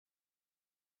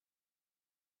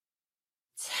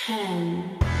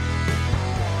10.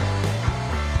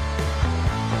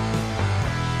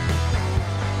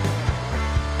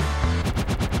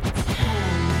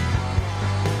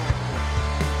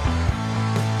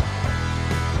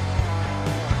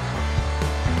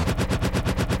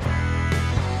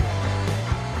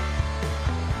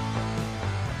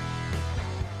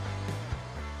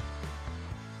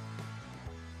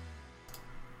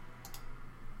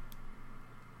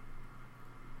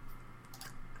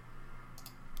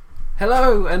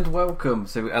 Hello and welcome.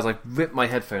 So as I rip my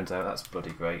headphones out, that's bloody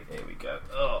great. Here we go.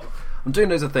 Oh, I'm doing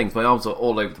loads of things. My arms are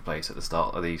all over the place at the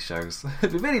start of these shows.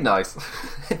 It'd be really nice.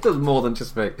 It does more than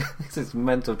just me. It's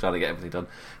mental trying to get everything done.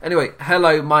 Anyway,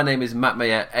 hello, my name is Matt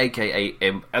Mayer, aka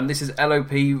Imp, and this is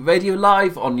LOP Radio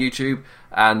Live on YouTube,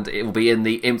 and it will be in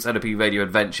the Imp's LOP Radio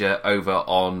Adventure over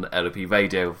on LOP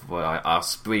Radio, where our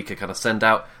Spreaker kind of send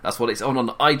out. That's what it's on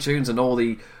iTunes and all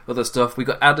the other stuff. We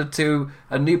got added to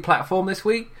a new platform this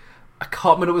week. I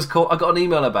can't remember what it was called. I got an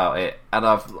email about it, and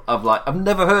I've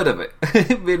never heard of it.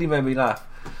 It really made me laugh,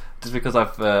 just because I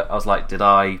was like, did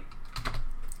I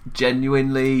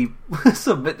genuinely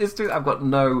submit this to it? I've got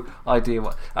no idea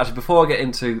what. Actually, before I get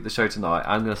into the show tonight,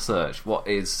 I'm going to search what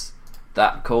is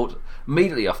that called.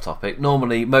 Immediately off topic.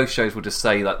 Normally, most shows will just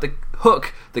say like the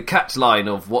hook, the catch line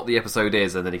of what the episode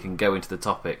is, and then you can go into the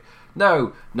topic.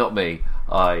 No, not me.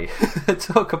 I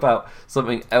talk about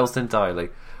something else entirely.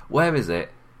 Where is it?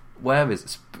 Where is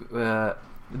it?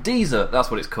 Deezer, that's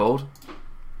what it's called.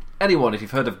 Anyone, if you've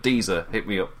heard of Deezer, hit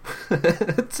me up.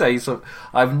 Say something.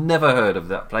 I've never heard of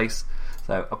that place.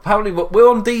 So apparently we're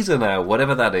on Deezer now,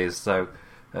 whatever that is. So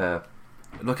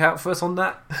look out for us on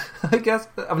that. I guess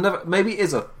maybe it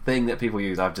is a thing that people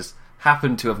use. I've just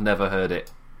happened to have never heard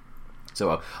it.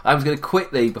 So I'm just going to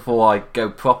quickly, before I go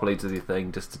properly to the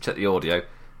thing, just to check the audio,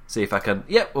 see if I can.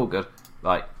 Yep, all good.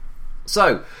 Right.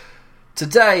 So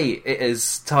today it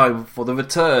is time for the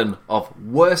return of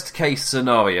Worst Case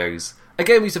Scenarios. A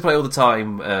game we used to play all the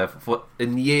time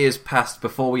in years past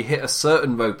before we hit a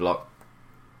certain roadblock.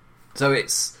 So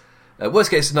it's Worst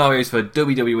Case Scenarios for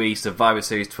WWE Survivor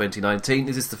Series 2019.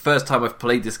 This is the first time I've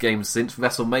played this game since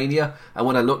WrestleMania, and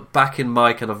when I looked back in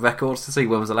my kind of records to see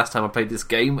when was the last time I played this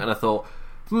game, and I thought,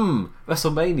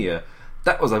 WrestleMania,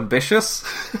 that was ambitious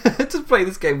to play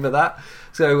this game for that.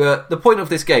 So the point of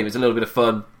this game is a little bit of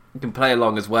fun. You can play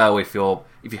along as well if you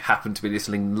happen to be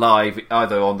listening live,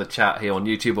 either on the chat here on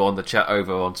YouTube or on the chat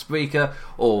over on Spreaker,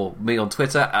 or me on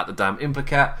Twitter at the damn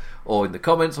Implicat, or in the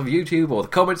comments of YouTube, or the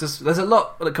comments. There's a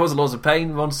lot when it comes to Laws of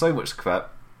Pain. We're on so much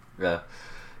crap.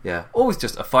 Yeah. Always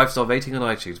just a 5-star rating on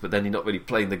iTunes, but then you're not really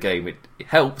playing the game. It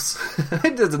helps.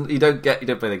 It doesn't. You don't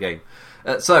play the game.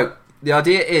 So the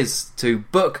idea is to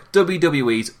book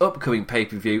WWE's upcoming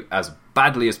pay-per-view as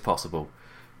badly as possible.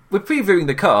 We're previewing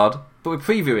the card, but we're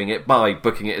previewing it by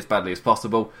booking it as badly as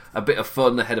possible. A bit of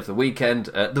fun ahead of the weekend.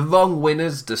 The wrong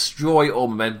winners destroy all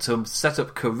momentum, set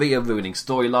up career-ruining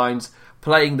storylines,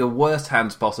 playing the worst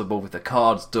hands possible with the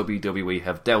cards WWE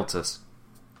have dealt us.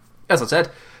 As I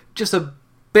said, just a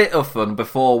bit of fun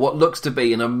before what looks to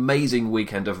be an amazing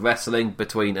weekend of wrestling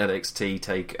between NXT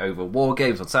TakeOver War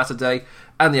Games on Saturday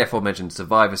and the aforementioned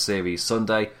Survivor Series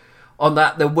Sunday. On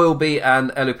that, there will be an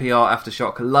LOPR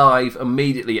Aftershock live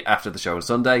immediately after the show on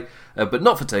Sunday, but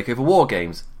not for TakeOver War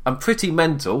Games. I'm pretty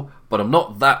mental, but I'm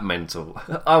not that mental.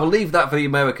 I will leave that for the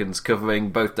Americans covering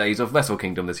both days of Wrestle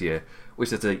Kingdom this year,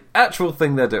 which is the actual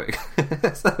thing they're doing.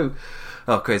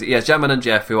 Crazy. Yeah, Jamman and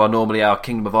Jeff, who are normally our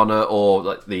Kingdom of Honor, or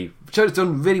like the show that's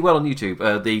done really well on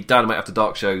YouTube, the Dynamite After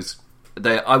Dark shows.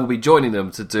 I will be joining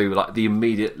them to do like the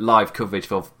immediate live coverage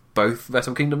for both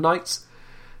Wrestle Kingdom nights.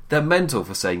 They're mental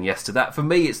for saying yes to that. For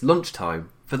me, it's lunchtime.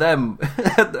 For them,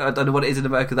 I don't know what it is in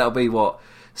America. That'll be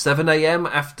 7 a.m.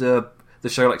 after the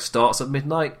show starts at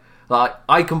midnight. Like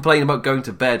I complain about going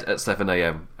to bed at 7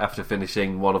 a.m. after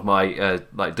finishing one of my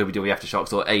WWE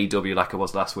Aftershocks or AEW like I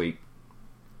was last week.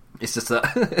 It's just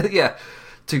that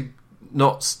to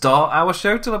not start our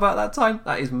show till about that time.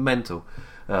 That is mental.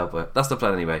 But that's the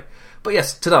plan anyway. But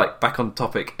yes, tonight back on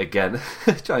topic again.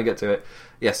 Try and get to it.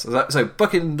 Yes, so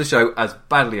booking the show as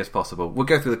badly as possible. We'll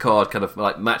go through the card, kind of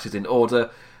like matches in order.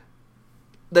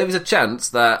 There is a chance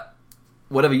that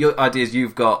whatever your ideas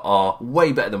you've got are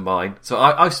way better than mine. So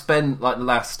I've spent the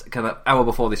last kind of hour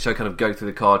before this show kind of going through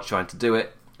the cards trying to do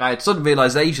it. I had sudden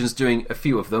realisations doing a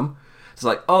few of them. It's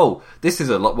like, oh, this is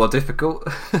a lot more difficult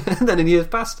than in years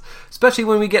past. Especially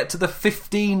when we get to the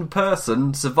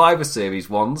 15-person Survivor Series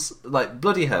ones. Like,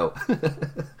 bloody hell.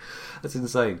 That's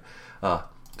insane.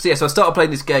 So I started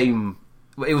playing this game.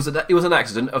 It was an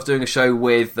accident. I was doing a show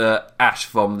with Ash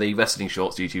from the Wrestling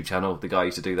Shorts YouTube channel, the guy who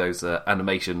used to do those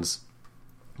animations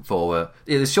for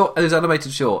those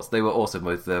animated shorts. They were awesome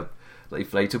with the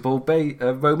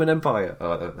inflatable Roman Empire.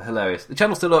 Oh, hilarious. The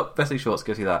channel's still up. Wrestling Shorts,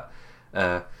 go see that.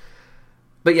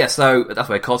 But yeah, so that's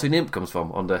where Cartoon Imp comes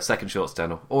from on the Second Shorts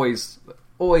channel. Always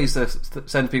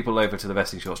send people over to the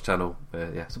Wrestling Shorts channel.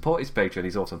 Support his Patreon.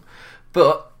 He's awesome.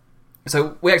 But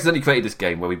so we accidentally created this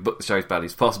game where we booked the show as badly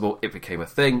as possible. It became a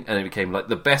thing, and it became like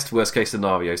the best worst case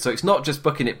scenario. So it's not just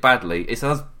booking it badly; it's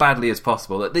as badly as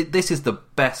possible. This is the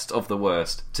best of the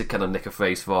worst. To kind of nick a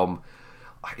phrase from,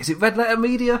 is it Red Letter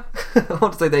Media? I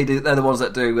want to say they're the ones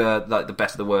that do like the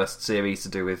best of the worst series to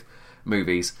do with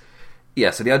movies. Yeah,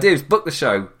 so the idea is book the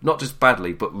show not just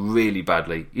badly, but really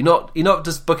badly. You're not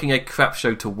just booking a crap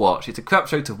show to watch. It's a crap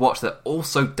show to watch that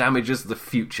also damages the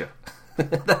future.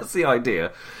 That's the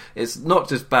idea. It's not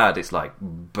just bad, it's like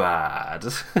bad.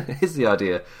 Is the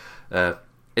idea.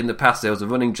 In the past, there was a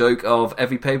running joke of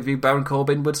every pay-per-view Baron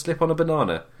Corbin would slip on a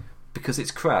banana because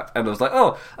it's crap. And I was like,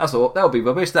 oh, I thought that'll be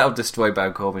rubbish. That'll destroy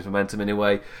Baron Corbin's momentum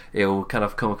anyway. It'll kind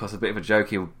of come across a bit of a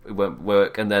joke. It won't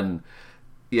work. And then,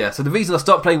 yeah, so the reason I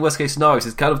stopped playing worst case scenarios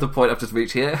is kind of the point I've just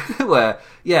reached here, where,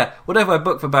 yeah, whatever I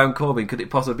book for Baron Corbin, could it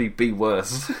possibly be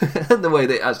worse than the way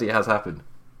that it actually has happened?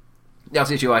 That's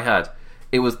the issue I had.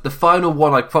 It was the final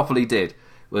one I properly did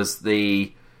was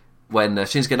when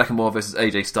Shinsuke Nakamura versus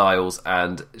AJ Styles,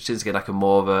 and Shinsuke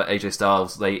Nakamura, AJ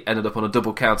Styles, they ended up on a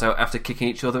double count out after kicking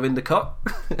each other in the cup.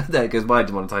 There goes my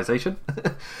demonetization.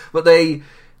 But they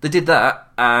did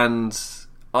that, and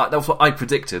that was what I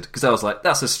predicted, because I was like,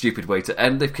 that's a stupid way to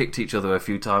end. They've kicked each other a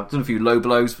few times, done a few low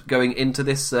blows going into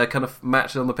this kind of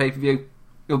match on the pay-per-view.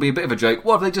 It'll be a bit of a joke.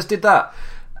 What if they just did that?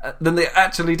 Then they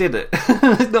actually did it.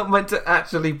 It's not meant to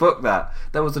actually book that.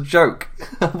 That was a joke.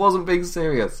 I wasn't being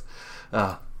serious.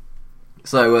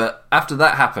 So after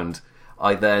that happened,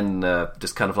 I then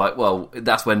just kind of like, well,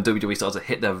 that's when WWE started to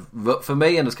hit their rut for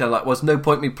me, and it's kind of like, well, there's no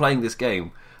point in me playing this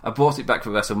game. I brought it back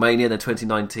for WrestleMania, then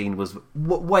 2019 was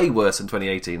way worse than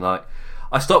 2018. Like,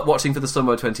 I stopped watching for the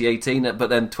summer of 2018,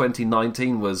 but then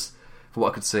 2019 was, for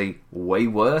what I could see, way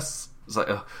worse. It's like,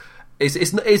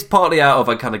 it's partly out of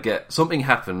I kind of get something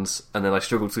happens and then I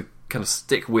struggle to kind of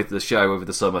stick with the show over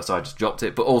the summer, so I just dropped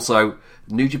it. But also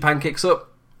New Japan kicks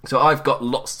up, so I've got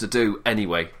lots to do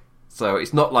anyway. So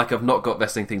it's not like I've not got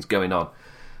wrestling things going on.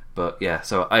 But yeah,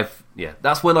 so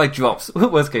that's when I dropped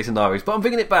worst case scenarios. But I'm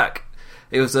bringing it back.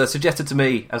 It was suggested to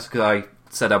me as I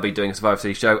said I'll be doing a Survivor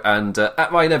Series show, and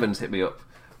at Ryan Evans hit me up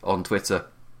on Twitter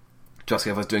to ask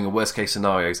if I was doing a worst case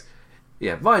scenarios.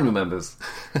 Yeah, Ryan remembers.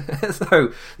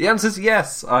 So the answer is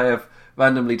yes. I have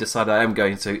randomly decided I am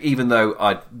going to, even though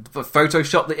I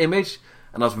photoshopped the image,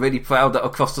 and I was really proud that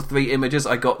across the 3 images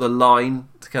I got the line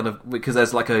to kind of, because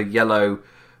there's like a yellow,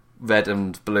 red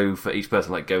and blue for each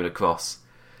person like going across.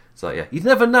 So yeah, you'd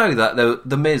never know that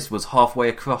the Miz was halfway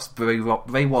across Bray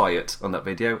Wyatt on that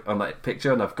video, on that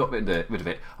picture, and I've got rid of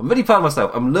it. I'm really proud of myself.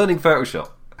 I'm learning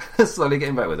Photoshop. Slowly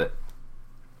getting better with it.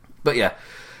 But yeah,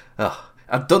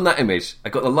 I've done that image. I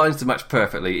got the lines to match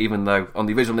perfectly, even though on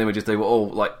the original images they were all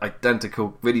like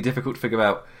identical, really difficult to figure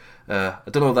out.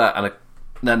 I've done all that, and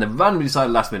then I randomly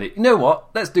decided last minute, you know what?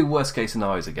 Let's do worst case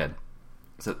scenarios again.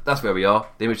 So that's where we are.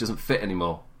 The image doesn't fit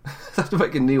anymore. I have to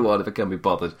make a new one if I can be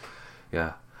bothered.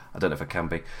 Yeah, I don't know if I can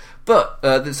be. But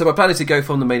so my plan is to go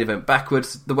from the main event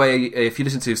backwards. The way, if you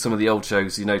listen to some of the old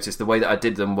shows, you notice the way that I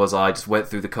did them was I just went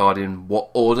through the card in what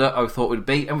order I thought it would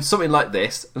be, and with something like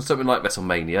this and something like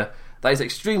WrestleMania, that is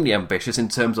extremely ambitious in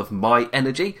terms of my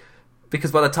energy,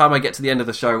 because by the time I get to the end of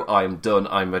the show, I am done,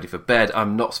 I'm ready for bed,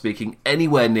 I'm not speaking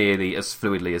anywhere nearly as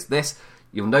fluidly as this.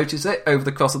 You'll notice it over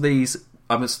the course of these,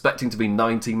 I'm expecting to be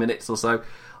 90 minutes or so.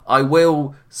 I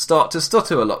will start to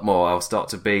stutter a lot more, I'll start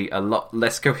to be a lot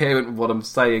less coherent with what I'm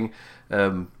saying.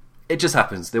 It just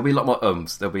happens, there'll be a lot more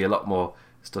there'll be a lot more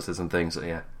stutters and things,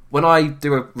 yeah. When I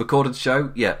do a recorded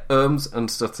show, yeah,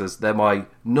 and stutters, they're my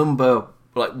number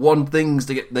one things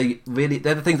to get. They're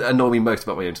the things that annoy me most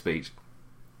about my own speech.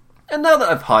 And now that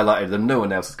I've highlighted them, no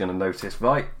one else is going to notice,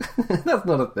 right? That's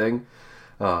not a thing.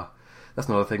 That's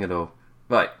not a thing at all.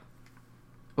 Right.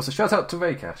 Also, shout out to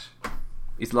Raycash.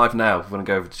 He's live now. If you want to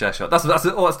go over to Chair Shot. That's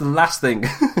the last thing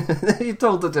you're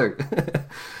told to do.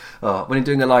 When you're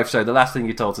doing a live show, the last thing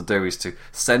you're told to do is to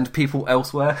send people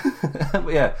elsewhere.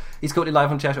 But yeah, he's currently live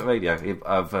on Chair Shot Radio.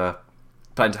 I've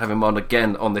planned to have him on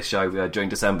again on this show during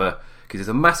December, because he's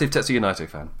a massive Tetsuya Naito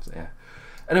fan. So, yeah.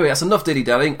 Anyway, that's enough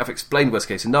dilly-dallying. I've explained worst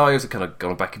case scenarios. I've kind of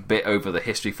gone back a bit over the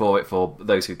history for it for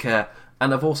those who care.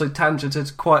 And I've also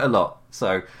tangented quite a lot.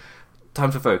 So,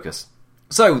 time for focus.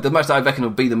 So, the match that I reckon will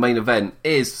be the main event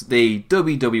is the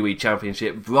WWE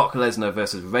Championship, Brock Lesnar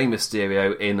versus Rey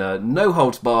Mysterio in a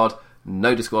no-holds-barred,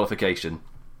 no disqualification.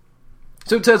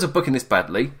 So, in terms of booking this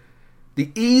badly,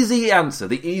 The easy answer,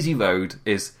 the easy road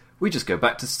is we just go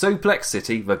back to Suplex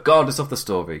City regardless of the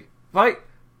story. Right?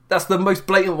 That's the most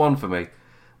blatant one for me.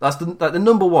 That's the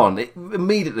number one. It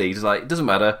immediately is like, it doesn't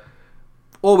matter.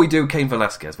 Or we do Cain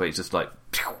Velasquez, where it's just like,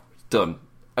 phew, done.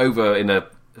 Over in a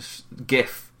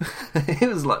GIF. It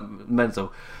was like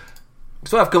mental.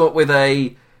 So I've come up with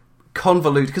a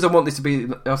convoluted, because I want this to be,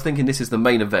 I was thinking this is the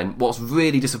main event. What's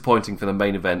really disappointing for the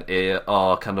main event here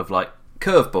are kind of like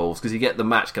curveballs, because you get the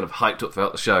match kind of hyped up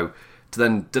throughout the show to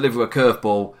then deliver a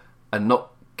curveball and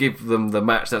not give them the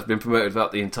match that's been promoted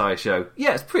throughout the entire show.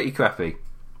 Yeah, it's pretty crappy,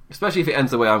 especially if it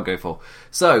ends the way I'm going for.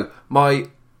 So my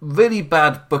really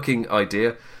bad booking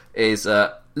idea is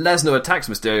Lesnar attacks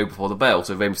Mysterio before the bell,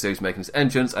 so Rey Mysterio's making his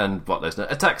entrance and Brock Lesnar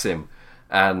attacks him,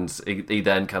 and he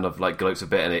then kind of like gloats a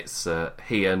bit, and it's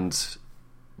he and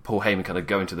Paul Heyman kind of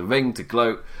go into the ring to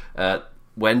gloat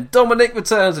when Dominic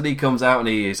returns, and he comes out and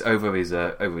he is over his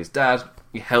dad.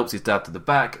 He helps his dad to the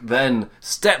back, then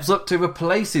steps up to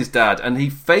replace his dad, and he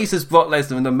faces Brock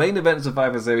Lesnar in the main event of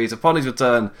Survivor Series. Upon his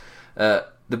return, the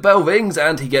bell rings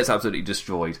and he gets absolutely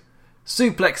destroyed.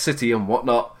 Suplex City and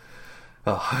whatnot.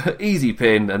 Oh, easy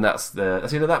pin, and that's the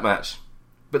end of that match.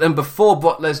 But then before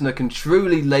Brock Lesnar can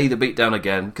truly lay the beat down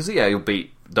again, because he'll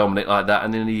beat Dominic like that,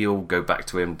 and then he'll go back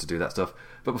to him to do that stuff.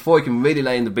 But before he can really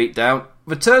lay in the beat down,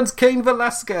 returns Cain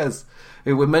Velasquez,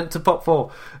 who we're meant to pop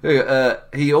for.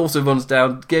 He also runs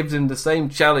down, gives him the same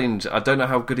challenge. I don't know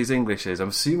how good his English is. I'm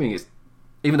assuming it's,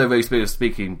 even though Rey Mysterio is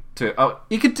speaking to him,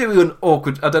 he could do an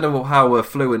awkward, I don't know how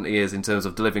fluent he is in terms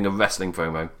of delivering a wrestling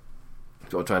promo.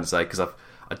 That's what I'm trying to say, because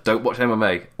I don't watch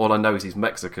MMA. All I know is he's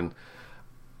Mexican.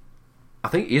 I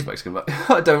think he is Mexican, but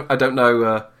I don't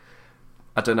know.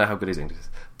 I don't know how good his English is.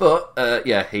 But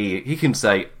yeah, he can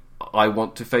say, "I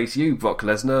want to face you, Brock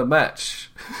Lesnar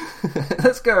match.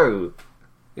 Let's go."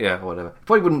 Yeah, whatever.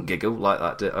 Probably wouldn't giggle like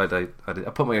that. I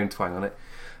put my own twang on it.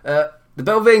 The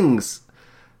bell rings.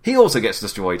 He also gets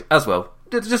destroyed as well.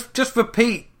 Just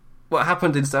repeat what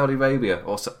happened in Saudi Arabia,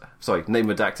 or sorry, name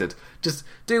redacted. Just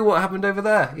do what happened over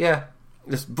there. Yeah.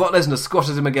 Just Brock Lesnar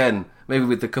squashes him again, maybe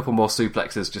with a couple more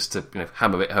suplexes just to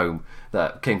hammer it home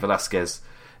that Cain Velasquez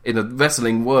in the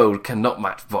wrestling world cannot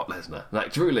match Brock Lesnar.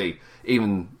 Like, truly,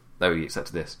 even though he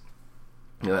accepted this.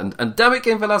 And damn it,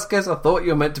 Cain Velasquez, I thought you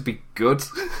were meant to be good.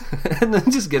 And then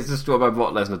just gets destroyed by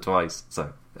Brock Lesnar twice.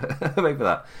 So, hooray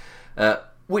for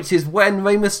that. Which is when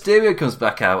Rey Mysterio comes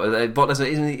back out. Brock Lesnar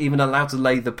isn't even allowed to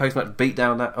lay the post-match beat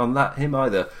down on him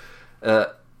either.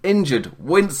 Injured,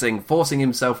 wincing, forcing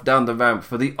himself down the ramp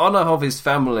for the honour of his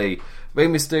family. Rey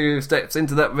Mysterio steps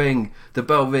into that ring. The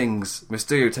bell rings.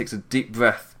 Mysterio takes a deep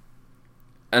breath.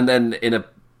 And then in a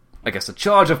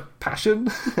charge of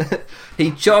passion, he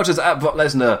charges at Brock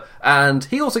Lesnar, and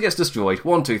he also gets destroyed.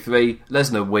 1, 2, 3.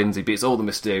 Lesnar wins. He beats all the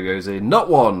Mysterios in not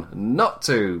 1, not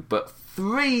 2, but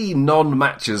 3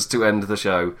 non-matches to end the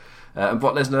show. And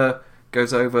Brock Lesnar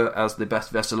goes over as the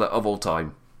best wrestler of all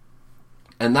time.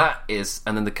 And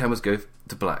then the cameras go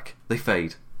to black. They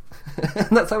fade.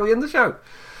 And that's how we end the show.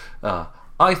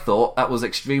 I thought that was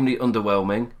extremely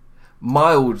underwhelming.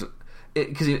 Mild,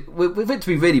 because with it to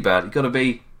be really bad, you've got to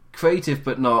be creative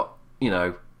but not,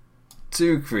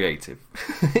 too creative.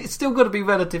 It's still got to be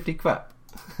relatively crap.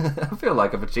 I feel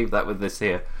like I've achieved that with this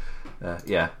here.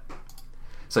 Yeah.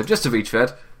 So just to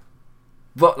retread,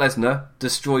 Brock Lesnar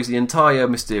destroys the entire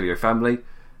Mysterio family.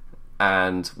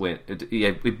 And he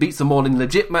beats them all in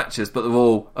legit matches, but they're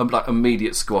all like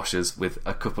immediate squashes with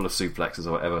a couple of suplexes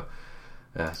or whatever.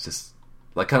 It's just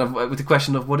like kind of with the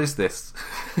question of what is this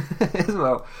as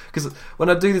well. Because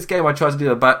when I do this game, I try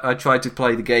to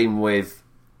play the game with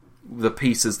the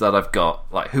pieces that I've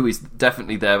got, like who is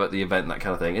definitely there at the event, that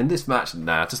kind of thing. In this match,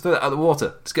 just throw that out of the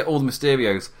water. Just get all the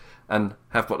Mysterios and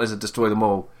have Brock Lesnar destroy them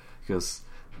all, because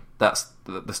that's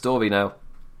the story now.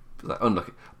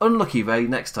 Unlucky Rey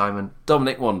next time, and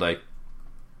Dominic one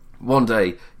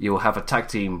day you will have a tag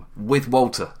team with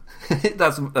Walter.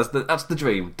 that's the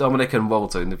dream. Dominic and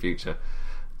Walter in the future,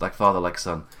 like father, like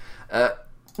son.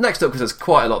 Next up, because there's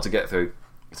quite a lot to get through,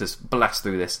 let's just blast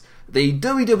through this. The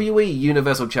WWE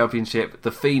Universal Championship,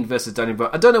 The Fiend versus Daniel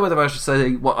Bryan. I don't know whether I should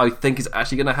say what I think is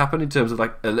actually going to happen in terms of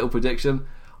like a little prediction.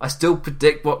 I still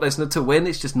predict Brock Lesnar to win.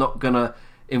 It's just not going to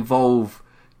involve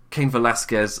Cain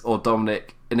Velasquez or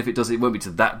Dominic, and if it does, it won't be to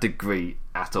that degree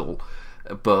at all.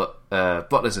 But Brock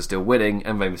Lesnar still winning,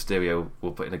 and Rey Mysterio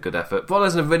will put in a good effort. Brock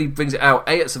Lesnar really brings it out,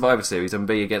 A, at Survivor Series, and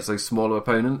B, against those smaller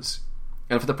opponents.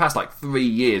 And for the past 3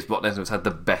 years, Brock Lesnar has had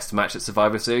the best match at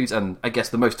Survivor Series, and I guess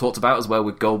the most talked about as well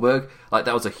with Goldberg.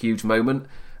 That was a huge moment.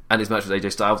 And his match with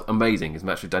AJ Styles, amazing. His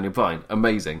match with Daniel Bryan,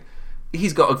 amazing.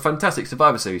 He's got a fantastic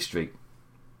Survivor Series streak.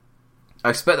 I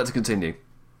expect that to continue.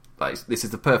 Like, this is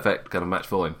the perfect kind of match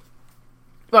for him.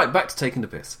 Right, back to taking the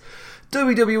piss.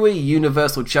 WWE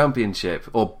Universal Championship,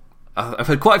 or I've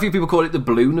heard quite a few people call it the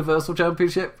Blue Universal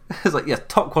Championship. It's like, yes,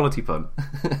 top quality pun.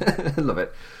 Love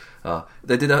it.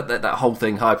 They did that whole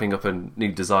thing hyping up a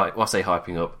new design. Well, I say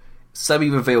hyping up.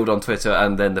 Semi-revealed on Twitter,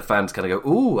 and then the fans kind of go,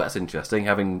 ooh, that's interesting,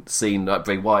 having seen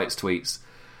Bray Wyatt's tweets.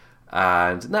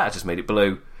 And it just made it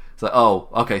blue. It's like, oh,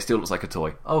 okay, still looks like a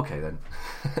toy. Okay, then.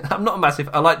 I'm not a massive...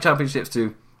 I like championships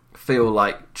to feel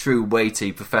like true,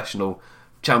 weighty, professional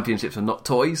championships and not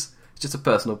toys. It's just a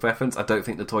personal preference. I don't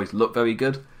think the toys look very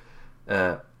good.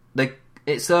 I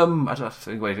don't know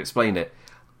a way to explain it.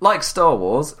 Like Star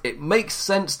Wars, it makes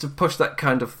sense to push that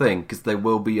kind of thing because there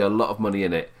will be a lot of money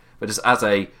in it. But just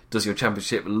does your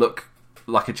championship look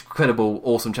like a credible,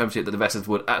 awesome championship that the wrestlers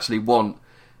would actually want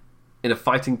in a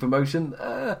fighting promotion?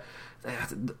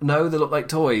 No, they look like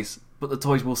toys, but the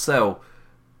toys will sell.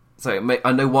 So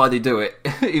I know why they do it,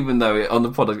 even though on the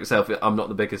product itself, I'm not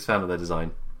the biggest fan of their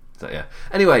design. So yeah.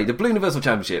 Anyway, the Blue Universal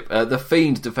Championship, the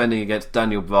Fiend defending against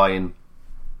Daniel Bryan,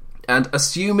 and I'm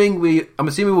assuming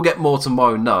we'll get more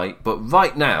tomorrow night. But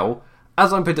right now,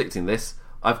 as I'm predicting this,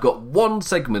 I've got one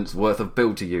segment's worth of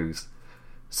build to use,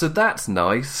 so that's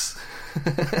nice.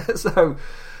 So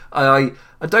I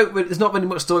don't. There's not really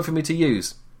much story for me to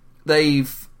use.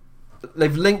 They've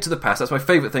linked to the past. That's my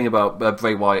favourite thing about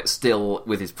Bray Wyatt. Still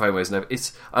with his promos,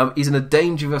 and he's in a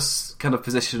dangerous kind of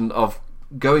position of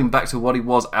going back to what he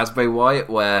was as Bray Wyatt,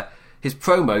 where his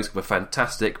promos were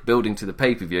fantastic, building to the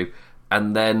pay-per-view,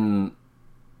 and then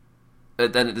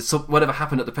whatever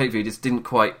happened at the pay-per-view just didn't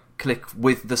quite click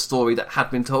with the story that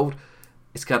had been told.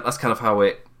 That's kind of how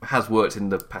it has worked in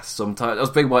the past sometimes. That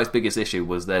was Bray Wyatt's biggest issue,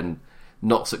 was then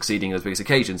not succeeding in those biggest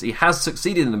occasions. He has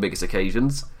succeeded in the biggest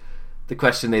occasions. The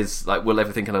question is, like, will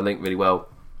everything kind of link really well?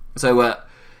 So,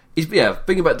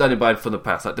 thinking about Daniel Bryan from the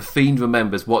past, like, the Fiend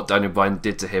remembers what Daniel Bryan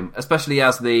did to him, especially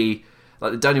as the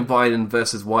Daniel Bryan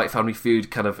versus Wyatt family feud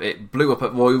it blew up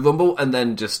at Royal Rumble and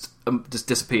then just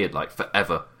disappeared, like,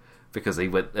 forever. Because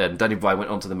Daniel Bryan went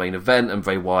on to the main event, and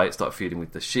Bray Wyatt started feuding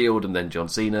with The Shield, and then John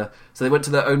Cena. So they went to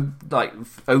their own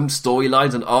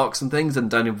storylines and arcs and things.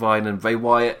 And Daniel Bryan and Bray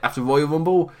Wyatt after Royal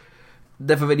Rumble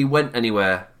never really went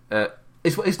anywhere.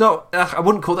 It's not. I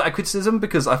wouldn't call that a criticism,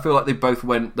 because I feel like they both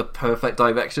went the perfect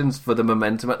directions for the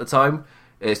momentum at the time.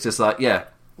 It's just like, yeah, it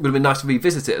would have been nice to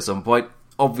revisit it at some point.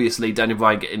 Obviously, Daniel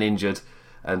Bryan getting injured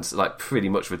and like pretty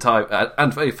much retire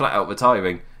and very flat out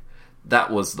retiring.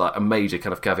 That was like a major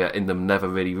kind of caveat in them never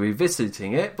really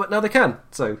revisiting it, but now they can.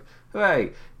 So,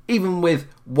 hooray! Even with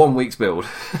 1 week's build.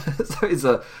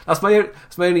 So that's my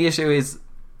only issue.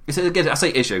 Again, I say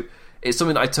issue. It's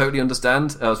something that I totally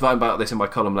understand. I was writing about this in my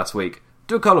column last week.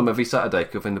 Do a column every Saturday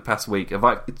covering the past week.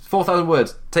 4,000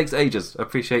 words takes ages. I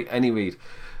appreciate any read.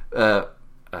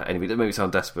 Any read. That made me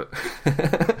sound desperate.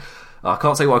 I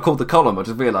can't say what I called the column. I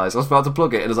just realised I was about to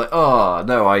plug it, and I was like, oh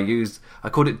no, I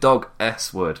called it Dog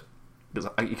S Word.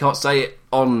 You can't say it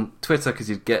on Twitter because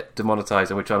you'd get demonetised,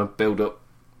 and we're trying to build up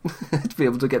to be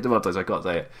able to get demonetised, so I can't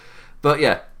say it. But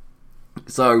yeah,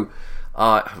 so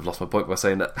I've lost my point by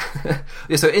saying that.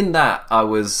 Yeah, so in that, I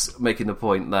was making the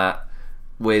point that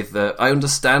I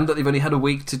understand that they've only had a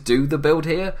week to do the build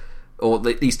here, or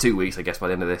these 2 weeks, I guess, by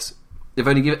the end of this. They've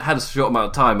only had a short amount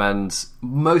of time, and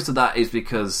most of that is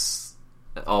because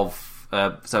of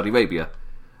Saudi Arabia.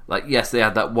 Like, yes, they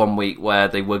had that 1 week where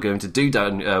they were going to do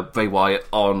Bray Wyatt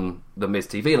on the Miz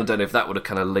TV, and I don't know if that would have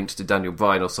kind of linked to Daniel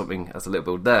Bryan or something as a little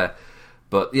build there.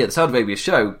 But yeah, the Saudi Arabia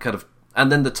show kind of, and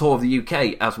then the tour of the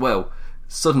UK as well.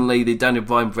 Suddenly, the Daniel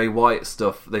Bryan, Bray Wyatt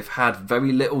stuff, they've had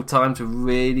very little time to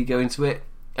really go into it.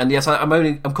 And yes, I'm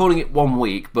calling it 1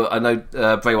 week, but I know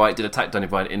Bray Wyatt did attack Daniel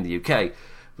Bryan in the UK.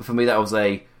 But for me, that was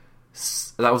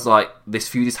like this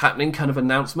feud is happening kind of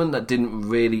announcement that didn't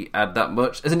really add that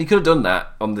much. As in, you could have done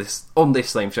that on this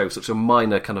same show, such a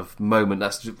minor kind of moment.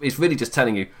 It's really just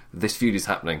telling you this feud is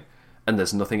happening, and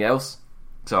there's nothing else.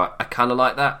 So I kind of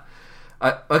like that.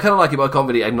 I kind of like it, but I can't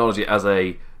really acknowledge it as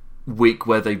a week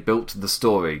where they built the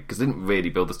story, because they didn't really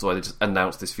build the story. They just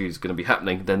announced this feud is going to be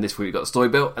happening. Then this week we got the story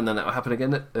built, and then that will happen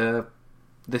again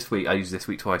this week. I use this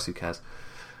week twice. Who cares?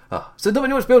 So not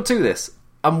really much build to this.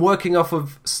 I'm working off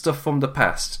of stuff from the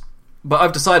past, but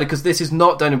I've decided, because this is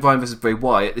not Daniel Bryan versus Bray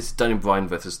Wyatt, this is Daniel Bryan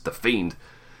versus The Fiend.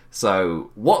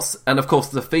 So and of course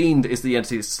The Fiend is the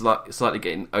entity that's slightly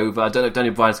getting over. I don't know if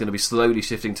Daniel Bryan's going to be slowly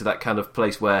shifting to that kind of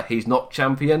place where he's not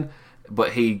champion,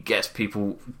 but he gets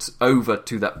people over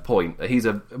to that point. He's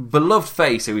a beloved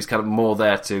face who is kind of more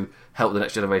there to help the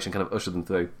next generation kind of usher them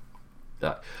through.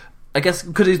 I guess,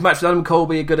 could his match with Adam Cole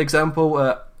be a good example?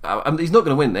 He's not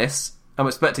going to win this. I'm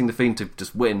expecting The Fiend to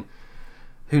just win.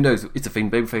 who knows, is the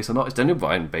Fiend babyface or not? Is Daniel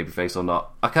Bryan babyface or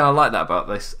not? I kind of like that about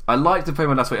this. I liked the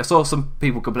promo last week. I saw some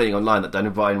people complaining online that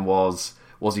Daniel Bryan was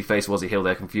he face, was he heel?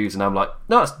 They're confused, and I'm like,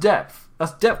 no, it's depth.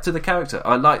 That's depth to the character.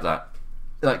 I like that.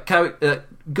 Like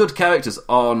good characters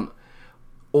aren't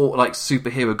or like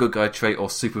superhero good guy trait or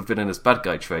super villainous bad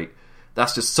guy trait.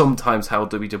 That's just sometimes how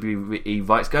WWE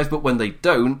writes guys. But when they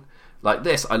don't, like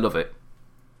this, I love it.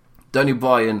 Daniel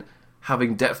Bryan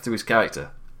having depth to his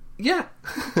character. Yeah,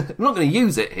 I'm not going to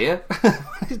use it here.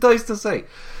 It's nice to say.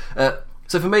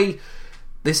 So for me,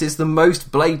 this is the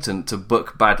most blatant to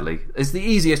book badly. It's the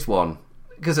easiest one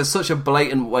because there's such a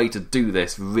blatant way to do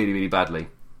this really, really badly.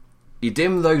 You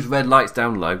dim those red lights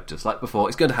down low, just like before.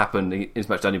 It's going to happen in as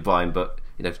much Daniel Bryan, but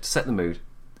to set the mood,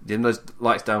 dim those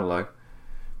lights down low.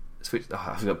 Switch.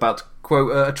 I was about to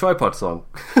quote a Tripod song,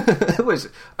 which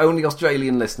only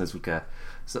Australian listeners would care.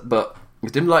 But you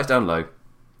dim the lights down low.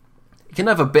 You can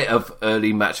have a bit of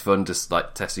early match fun, just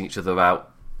like testing each other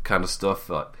out, kind of stuff,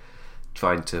 like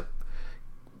trying to.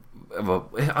 Well,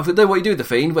 I know what you do with the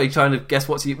Fiend, where you're trying to guess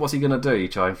what's he going to do. You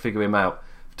try and figure him out,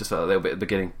 just for a little bit at the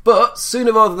beginning. But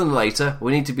sooner rather than later,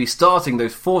 we need to be starting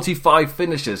those 45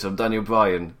 finishes from Daniel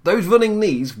Bryan. Those running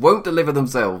knees won't deliver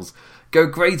themselves. Go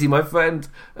crazy, my friend.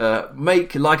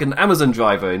 Make like an Amazon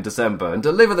driver in December and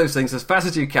deliver those things as fast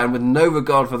as you can with no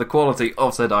regard for the quality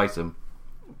of said item.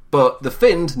 But the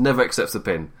Fiend never accepts the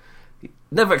pin. He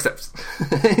never accepts.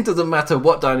 It doesn't matter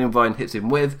what Daniel Bryan hits him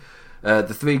with.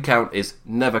 The 3 count is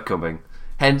never coming.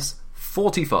 Hence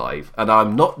 45. And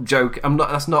I'm not joking.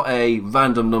 That's not a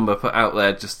random number put out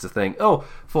there just to think,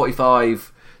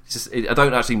 45. I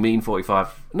don't actually mean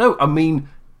 45. No, I mean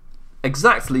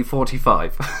exactly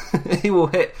 45. He will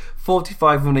hit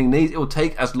 45 running knees. It will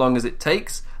take as long as it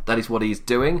takes. That is what he's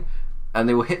doing. And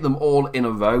they will hit them all in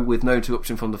a row with no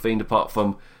interruption from the Fiend apart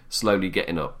from slowly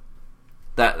getting up.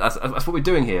 That's what we're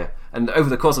doing here. And over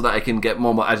the course of that, I can get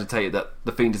more and more agitated that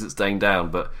the Fiend isn't staying down.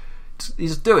 But you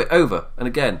just do it over and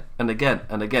again and again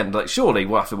and again. Like, surely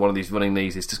after one of these running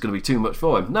knees, it's just going to be too much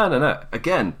for him. No.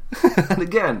 Again and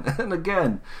again and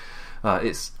again. You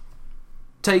just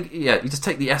take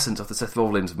the essence of the Seth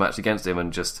Rollins match against him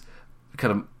and just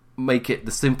kind of make it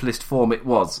the simplest form it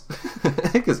was.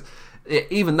 Because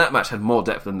even that match had more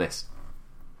depth than this.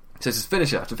 So it's just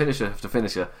finisher after finisher after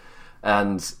finisher.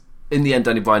 And in the end,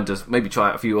 Daniel Bryan does maybe try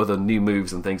out a few other new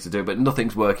moves and things to do, but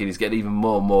nothing's working. He's getting even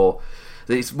more and more.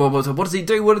 What does he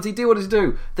do? What does he do? What does he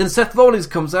do? Then Seth Rollins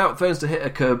comes out, threatens to hit a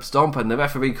curb stomp, and the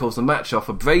referee calls the match off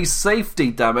for brace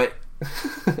safety, damn it.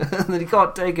 And then he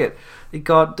can't take it. He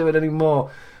can't do it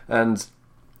anymore. And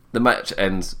the match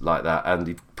ends like that, and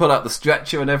you pull out the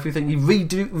stretcher and everything. You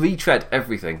retread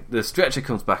everything. The stretcher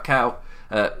comes back out.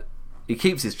 He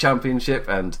keeps his championship,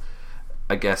 and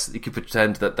I guess you could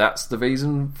pretend that that's the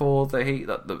reason for the heat,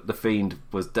 that the Fiend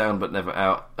was down but never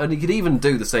out. And he could even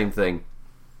do the same thing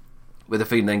where the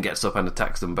Fiend then gets up and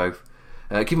attacks them both.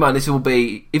 Keep in mind, this will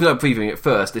be, even though I'm previewing it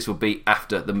first, this will be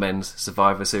after the men's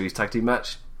Survivor Series tag team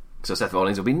match. So Seth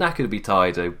Rollins will be knackered, will be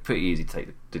tired, pretty easy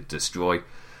to destroy.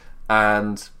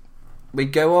 And we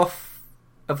go off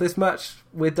of this match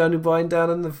with Daniel Bryan down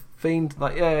and the Fiend,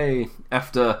 like, yay,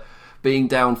 after being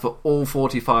down for all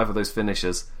 45 of those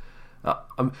finishers.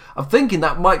 I'm thinking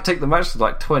that might take the match to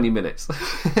like 20 minutes.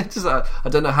 I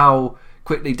don't know how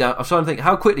quickly I'm trying to think,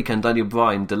 how quickly can Daniel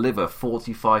Bryan deliver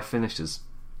 45 finishes?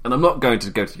 And I'm not going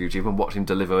to go to YouTube and watch him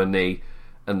deliver a knee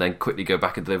and then quickly go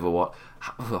back and deliver what.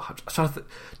 I'm trying to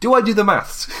do I do the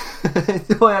maths?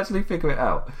 Do I actually figure it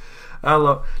out?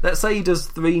 Let's say he does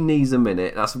 3 knees a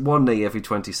minute. That's 1 knee every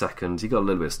 20 seconds. You got a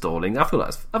little bit of stalling. I feel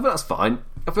that's fine.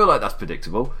 I feel like that's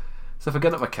predictable. So if I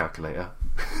get up my calculator,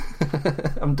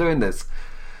 I'm doing this.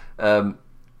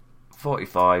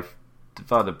 45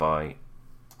 divided by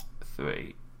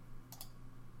 3,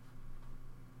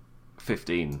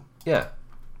 15. Yeah.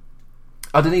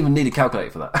 I didn't even need a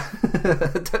calculator for that.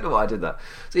 I don't know why I did that.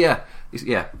 So yeah,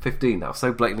 15 now.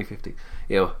 So blatantly 15.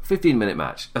 15-minute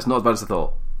match. That's not as bad as I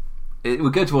thought. It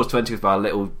would go towards 20 with our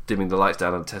little dimming the lights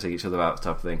down and testing each other out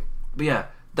type of thing. But yeah,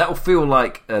 that will feel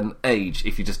like an age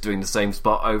if you're just doing the same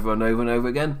spot over and over and over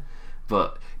again.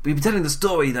 But we've been telling the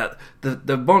story that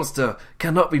the monster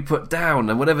cannot be put down,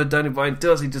 and whatever Daniel Bryan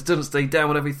does, he just doesn't stay down.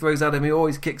 Whatever he throws at him, he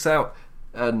always kicks out.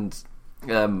 And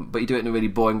but you do it in a really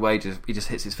boring way. He just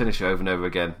hits his finisher over and over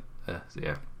again. So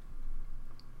yeah.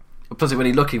 Plus, when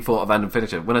you're looking for a random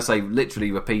finisher, when I say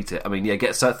literally repeat it, I mean,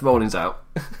 get Seth Rollins out.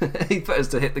 He threatens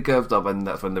to hit the curb stop, and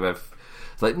that's when the ref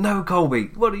is like, "No, Colby,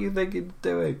 what are you thinking of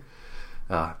doing?"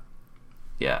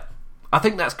 Yeah, I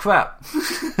think that's crap.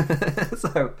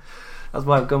 So that's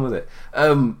why I've gone with it.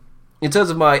 In terms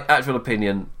of my actual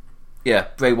opinion, yeah,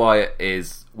 Bray Wyatt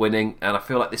is winning, and I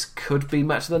feel like this could be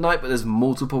match of the night, but there's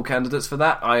multiple candidates for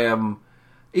that. I am,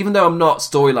 even though I'm not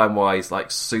storyline wise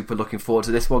like super looking forward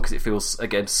to this one because it feels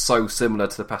again so similar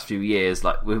to the past few years.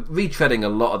 Like we're retreading a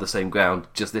lot of the same ground,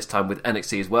 just this time with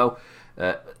NXT as well.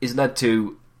 It's led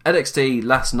to NXT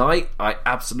last night. I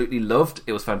absolutely loved.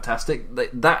 It was fantastic.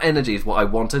 That energy is what I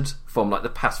wanted from like the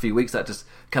past few weeks. That just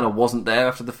kind of wasn't there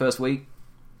after the first week.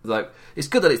 Like it's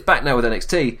good that it's back now with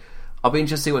NXT. I'll be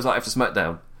interested to see what it's like after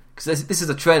SmackDown, because this is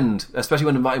a trend, especially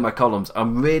when I'm writing my columns.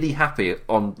 I'm really happy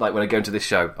on like when I go into this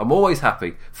show. I'm always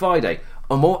happy. Friday,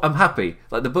 I'm happy.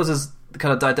 Like the buzz has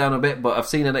kind of died down a bit, but I've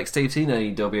seen NXT, I've seen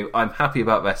AEW. I'm happy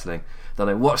about wrestling. Then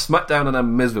I watch SmackDown and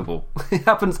I'm miserable. It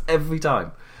happens every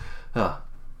time.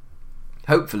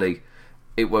 Hopefully,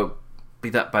 it won't be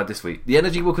that bad this week. The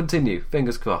energy will continue.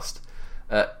 Fingers crossed.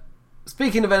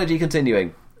 Speaking of energy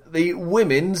continuing, the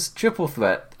women's triple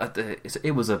threat.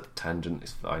 It was a tangent,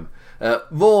 it's fine.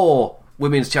 Raw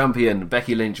Women's Champion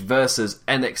Becky Lynch versus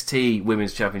NXT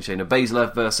Women's Champion Shayna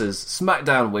Baszler versus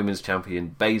SmackDown Women's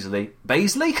Champion Baszler.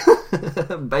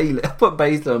 Bailey? I put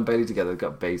Baszler and Bailey together, I've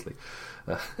got Baszler.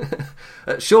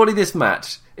 Surely this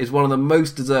match is one of the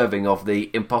most deserving of the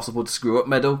impossible to screw up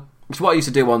medal, which is what I used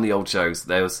to do on the old shows.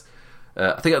 There was,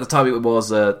 I think at the time it was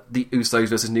the Usos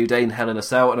versus New Day and Hell in a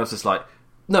Cell, and I was just like,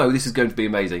 no, this is going to be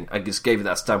amazing. I just gave it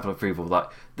that stamp of approval. Like,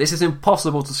 this is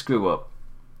impossible to screw up.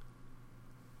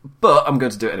 But I'm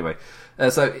going to do it anyway.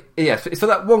 So, yeah, it's for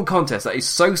that one contest that is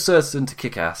so certain to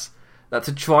kick ass that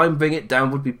to try and bring it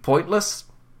down would be pointless.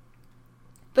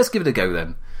 Let's give it a go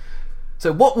then.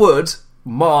 So, what would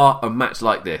mar a match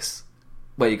like this,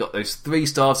 where you got those 3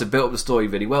 stars who built up the story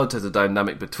really well in terms of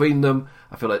dynamic between them?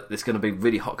 I feel like there's going to be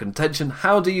really hot contention.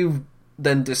 How do you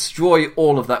then destroy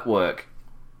all of that work?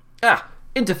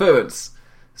 Interference.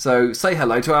 So say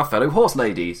hello to our fellow horse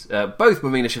ladies, both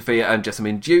Marina Shafir and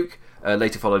Jessamine Duke,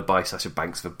 later followed by Sasha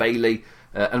Banks for Bayley.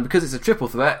 And because it's a triple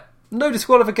threat, no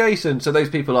disqualification, so those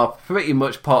people are pretty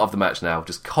much part of the match now,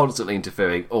 just constantly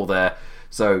interfering, all there.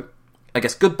 So I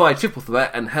guess goodbye triple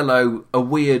threat and hello a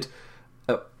weird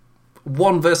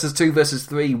 1 versus 2 versus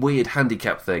 3 weird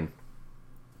handicap thing.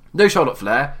 No Charlotte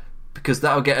Flair, because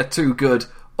that'll get a too good,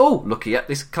 oh, looky at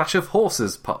this clash of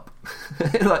horses pop.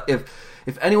 Like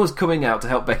if anyone's coming out to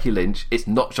help Becky Lynch, it's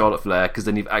not Charlotte Flair, because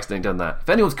then you've accidentally done that. If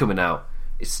anyone's coming out,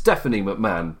 it's Stephanie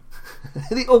McMahon,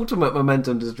 the ultimate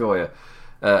momentum destroyer.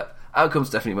 Out comes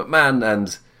Stephanie McMahon,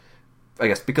 and I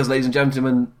guess because, ladies and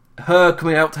gentlemen, her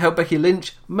coming out to help Becky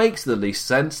Lynch makes the least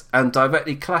sense and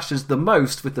directly clashes the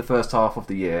most with the first half of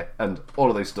the year and all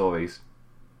of those stories.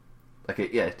 Like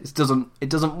it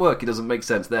doesn't work. It doesn't make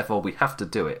sense. Therefore, we have to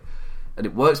do it, and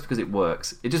it works because it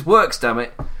works. It just works, damn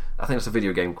it. I think that's a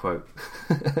video game quote,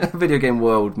 video game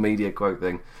world media quote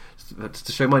thing, just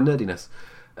to show my nerdiness.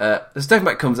 Stephanie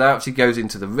Mac comes out. She goes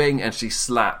into the ring and she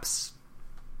slaps,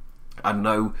 I don't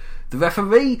know, the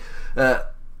referee.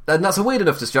 And that's a weird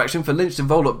enough distraction for Lynch to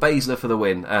roll up Baszler for the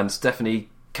win, and Stephanie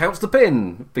counts the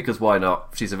pin, because why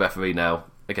not? She's a referee now,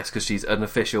 I guess, because she's an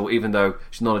official. Even though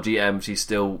she's not a GM, she's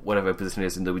still whatever her position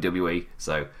is in WWE,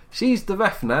 so she's the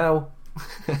ref now.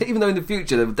 Even though in the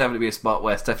future there would definitely be a spot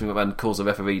where Stephanie McMahon calls a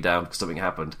referee down because something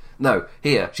happened. No,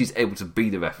 here she's able to be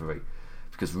the referee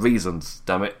because reasons,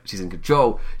 damn it. She's in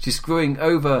control. She's screwing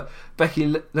over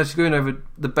she's screwing over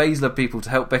the Baszler people to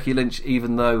help Becky Lynch,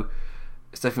 even though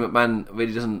Stephanie McMahon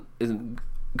really isn't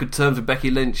good terms with Becky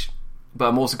Lynch. But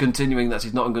I'm also continuing that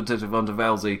she's not in good terms with Ronda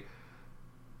Rousey,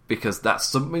 because that's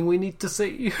something we need to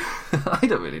see. I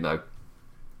don't really know.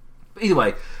 But either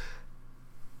way,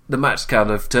 the match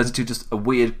kind of turns into just a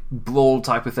weird brawl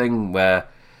type of thing where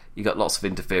you got lots of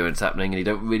interference happening and you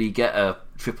don't really get a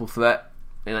triple threat,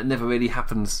 and it never really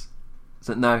happens.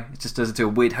 So no, it just turns into a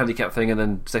weird handicap thing, and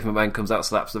then Stephanie McMahon comes out,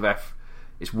 slaps the ref.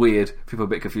 It's weird. People are a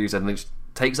bit confused, and Lynch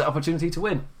takes that opportunity to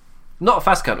win. Not a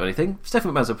fast count or anything.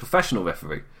 Stephanie McMahon's a professional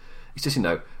referee. It's just,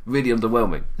 really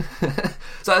underwhelming.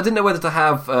 So I didn't know whether to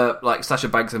have like Sasha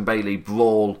Banks and Bayley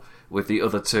brawl with the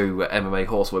other 2 MMA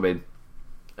horsewomen,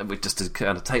 and just to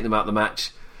kind of take them out of the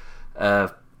match.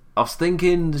 I was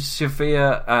thinking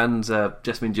Shafir and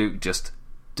Jessamine Duke just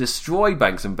destroy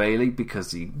Banks and Bayley,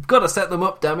 because you've got to set them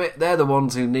up, damn it. They're the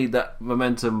ones who need that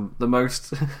momentum the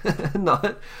most.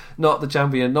 not the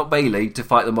champion, not Bayley, to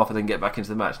fight them off and then get back into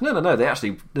the match. No, they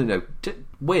actually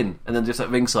win, and then just at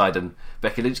ringside, and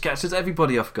Becky Lynch catches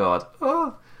everybody off guard.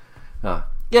 Yeah,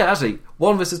 actually,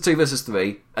 1 versus 2 versus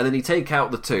 3, and then you take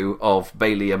out the 2 of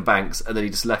Bayley and Banks, and then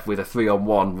you're just left with a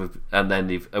 3-on-1, and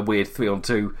then a weird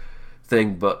 3-on-2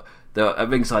 thing, but at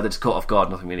ringside they're just caught off guard,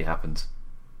 nothing really happens.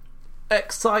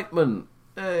 Excitement!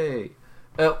 Hey!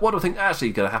 What do I think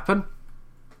actually going to happen?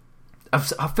 I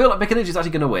feel like Becky Lynch is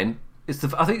actually going to win,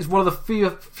 I think it's one of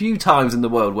the few times in the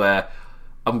world where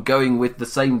I'm going with the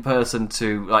same person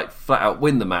to like flat out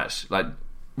win the match, like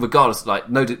regardless, like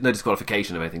no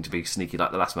disqualification or anything to be sneaky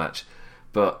like the last match.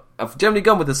 But I've generally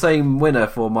gone with the same winner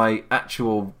for my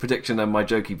actual prediction and my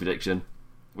jokey prediction,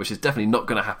 which is definitely not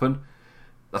going to happen.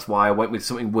 That's why I went with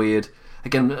something weird.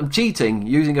 Again, I'm cheating.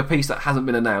 Using a piece that hasn't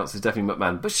been announced is definitely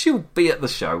McMahon, but she'll be at the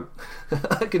show.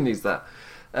 I can use that.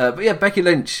 But yeah, Becky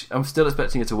Lynch, I'm still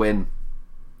expecting her to win.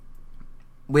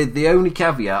 With the only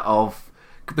caveat of,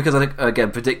 because I think,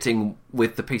 again, predicting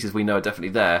with the pieces we know are definitely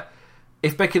there,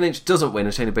 if Becky Lynch doesn't win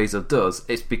and Shayna Baszler does,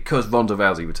 it's because Ronda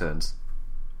Rousey returns.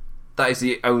 That is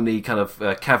the only kind of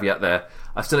caveat there.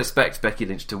 I still expect Becky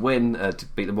Lynch to win, to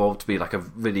beat them all, to be like a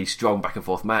really strong back and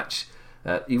forth match.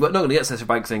 You're not going to get Sasha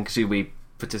Banks in because she'll be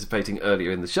participating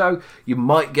earlier in the show. You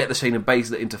might get the Shayna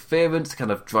Baszler interference to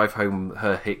kind of drive home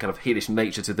her kind of heelish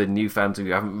nature to the new fans who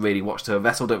haven't really watched her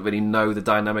wrestle, don't really know the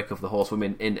dynamic of the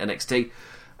horsewomen in NXT.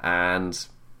 And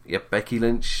yeah, Becky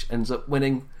Lynch ends up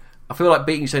winning. I feel like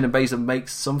beating Shayna Baszler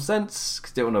makes some sense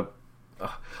because they don't want to.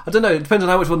 I don't know. It depends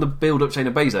on how much you want to build up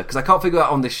Shayna Baszler, because I can't figure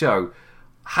out on this show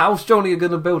how strongly you're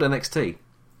going to build NXT.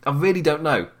 I really don't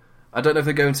know. I don't know if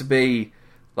they're going to be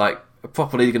like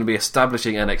properly going to be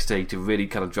establishing NXT to really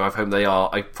kind of drive home they are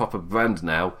a proper brand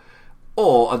now,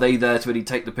 or are they there to really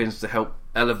take the pins to help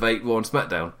elevate Raw and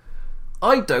SmackDown?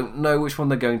 I don't know which one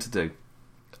they're going to do.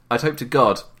 I'd hope to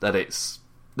God that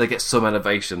they get some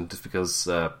elevation, just because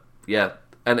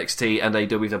NXT and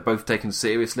AEW are both taken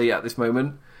seriously at this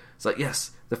moment. It's like,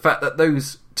 yes, the fact that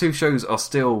those two shows are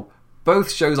still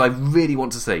both shows I really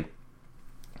want to see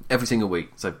every single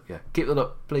week. So yeah, keep that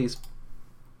up, please.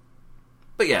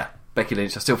 But yeah, Becky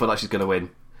Lynch, I still feel like she's going to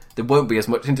win. There won't be as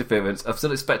much interference. I'm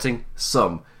still expecting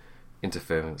some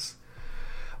interference.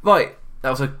 Right,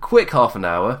 that was a quick half an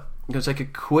hour. I'm going to take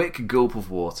a quick gulp of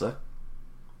water,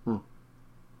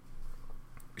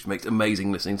 which makes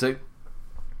amazing listening to,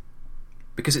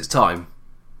 because it's time.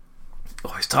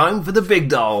 Oh, it's time for the big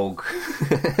dog.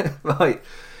 Right,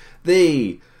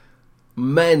 the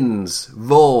men's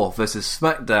Raw versus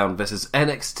SmackDown versus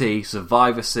NXT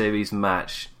Survivor Series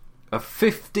match. A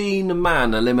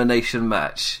 15-man elimination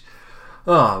match.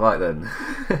 Oh, right then.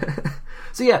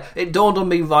 So yeah, it dawned on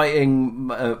me writing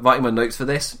my notes for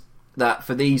this, that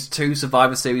for these two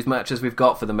Survivor Series matches we've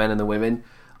got for the men and the women,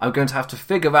 I'm going to have to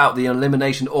figure out the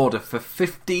elimination order for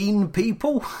 15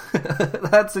 people?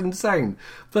 That's insane.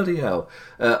 Bloody hell.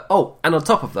 And on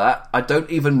top of that, I don't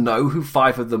even know who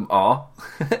 5 of them are.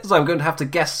 So I'm going to have to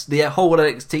guess the whole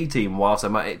NXT team whilst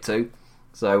I'm at it too.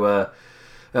 So,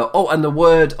 and the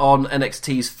word on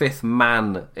NXT's 5th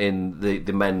man in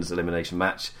the men's elimination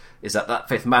match is that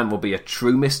 5th man will be a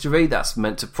true mystery that's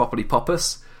meant to properly pop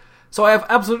us. So I have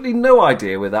absolutely no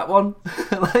idea with that one.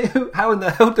 Like, how in the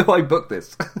hell do I book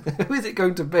this? Who is it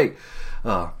going to be?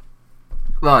 Oh.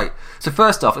 Right, so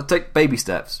first off, let's take baby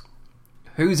steps.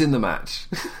 Who's in the match?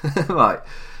 Right,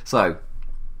 so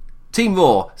Team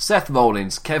Raw, Seth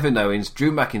Rollins, Kevin Owens,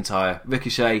 Drew McIntyre,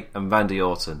 Ricochet and Randy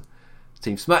Orton.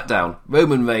 Team SmackDown,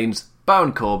 Roman Reigns,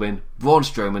 Baron Corbin, Braun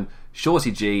Strowman,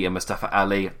 Shorty G and Mustafa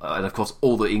Ali, and of course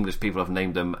all the English people have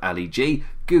named them Ali G.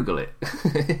 Google it.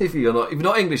 if you're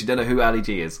not English, you don't know who Ali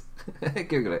G is.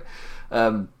 Google it.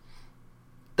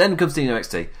 Then comes Team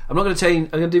NXT. I'm not going to change.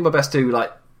 I'm going to do my best to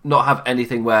not have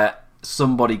anything where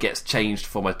somebody gets changed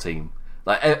for my team.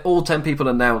 Like all 10 people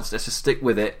announced. Let's just stick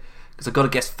with it, because I've got to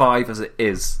guess 5 as it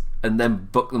is, and then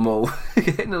book them all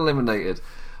getting eliminated.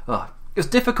 Oh. It's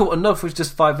difficult enough with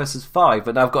just 5 versus 5,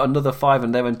 but now I've got another 5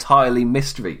 and they're entirely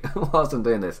mystery whilst I'm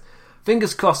doing this.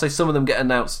 Fingers crossed say some of them get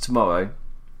announced tomorrow.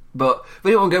 But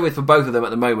what I want to go with for both of them at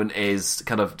the moment is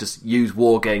kind of just use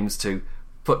War Games to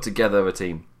put together a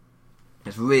team.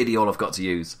 It's really all I've got to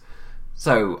use.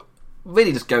 So,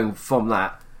 really just going from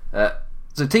that.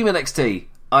 So Team NXT,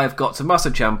 I've got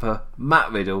Tommaso Ciampa,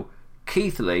 Matt Riddle,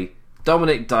 Keith Lee,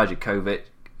 Dominik Dijakovic.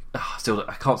 Still,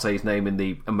 I can't say his name in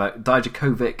the...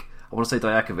 Dijakovic. I want to say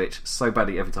Dijakovic so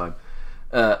badly every time.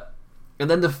 And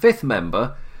then the 5th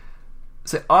member,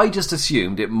 so I just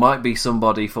assumed it might be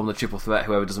somebody from the Triple Threat,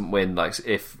 whoever doesn't win. Like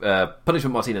if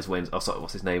Punishment Martinez wins,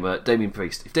 what's his name? Damian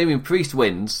Priest. If Damian Priest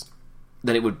wins,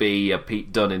 then it would be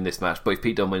Pete Dunne in this match. But if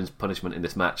Pete Dunne wins, Punishment in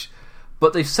this match.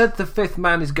 But they've said the 5th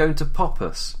man is going to pop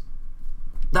us.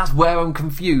 That's where I'm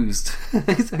confused.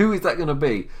 Who is that going to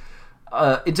be?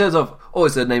 In terms of,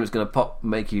 is there a name that's going to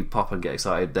make you pop and get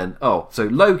excited, then, so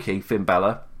low-key, Finn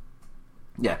Balor.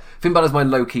 Yeah, Finn Balor's my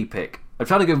low-key pick. I'm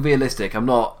trying to go realistic. I'm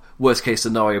not, worst-case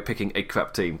scenario, picking a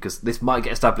crap team, because this might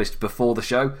get established before the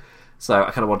show, so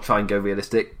I kind of want to try and go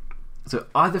realistic. So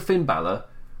either Finn Balor,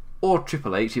 or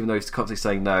Triple H, even though he's constantly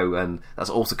saying no, and that's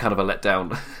also kind of a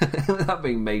letdown, that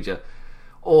being major.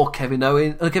 Or Kevin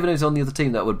Owens. Kevin Owens on the other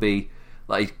team, that would be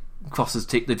like crosses.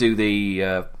 They do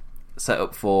the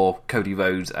setup for Cody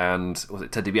Rhodes and was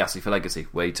it Ted DiBiase for Legacy,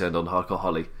 where he turned on Hardcore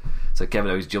Holly. So Kevin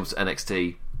Owens jumps to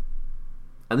NXT,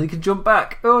 and then he can jump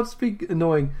back. Oh, it's be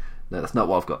annoying. No, that's not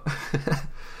what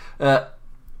I've got.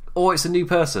 Or it's a new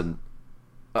person.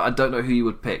 I don't know who you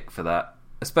would pick for that,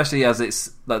 especially as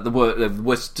it's like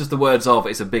just the words of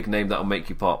it's a big name that'll make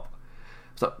you pop.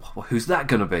 It's like, well, who's that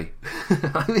going to be?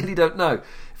 I really don't know.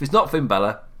 If it's not Finn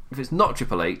Balor, if it's not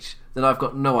Triple H, then I've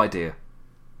got no idea.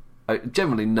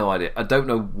 Generally no idea. I don't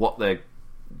know what they're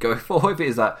going for. If it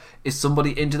is that, is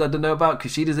somebody injured I don't know about?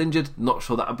 Kushida's injured. Not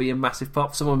sure that would be a massive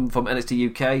pop. Someone from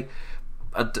NXT UK.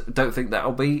 I don't think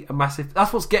that'll be a massive.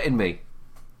 That's what's getting me.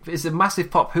 If it's a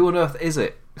massive pop, who on earth is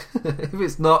it? If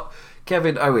it's not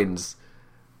Kevin Owens,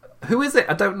 who is it?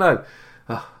 I don't know.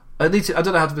 I don't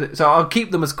know how to put it. So I'll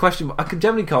keep them as question. I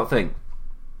generally can't think.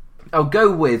 I'll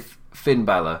go with Finn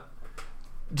Balor,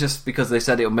 just because they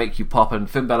said it'll make you pop, and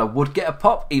Finn Balor would get a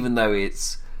pop, even though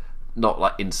it's not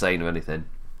like insane or anything.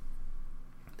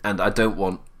 And I don't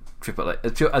want Triple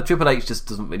H. Triple H just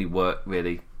doesn't really work,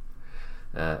 really.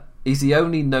 He's the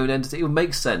only known entity. It would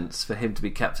make sense for him to be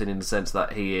captain in the sense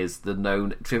that he is the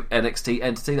known NXT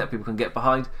entity that people can get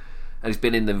behind, and he's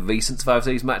been in the recent Survivor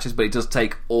Series matches, but he does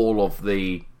take all of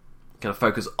the kind of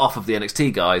focus off of the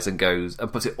NXT guys and goes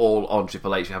and puts it all on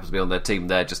Triple H, who happens to be on their team.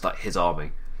 They're just like his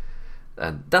army,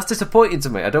 and that's disappointing to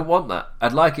me. I don't want that.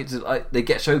 I'd like it to they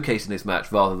get showcased in this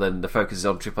match rather than the focus is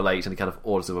on Triple H and he kind of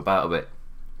orders them about a bit.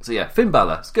 So yeah, Finn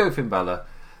Balor. Let's go Finn Balor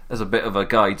as a bit of a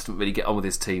guy who doesn't really get on with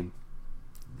his team.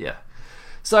 Yeah.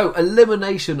 So,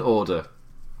 elimination order.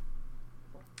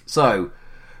 So,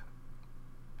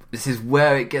 this is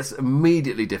where it gets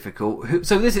immediately difficult.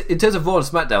 So, this in terms of Raw and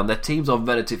SmackDown, their teams are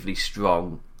relatively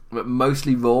strong.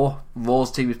 Mostly Raw.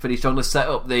 Raw's team is pretty strong. They set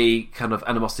up the kind of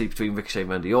animosity between Ricochet and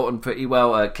Randy Orton pretty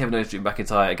well. Kevin Owens, Drew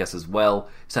McIntyre, I guess, as well.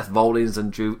 Seth Rollins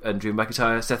and Drew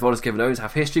McIntyre. Seth Rollins and Kevin Owens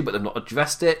have history, but they've not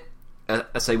addressed it.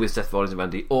 Same with Seth Rollins and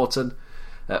Randy Orton.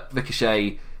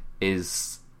 Ricochet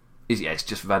is it's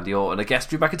just Randy Orton. I guess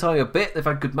Drew McIntyre a bit. They've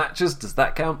had good matches. Does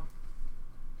that count?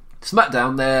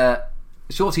 SmackDown, they're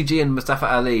Shorty G and Mustafa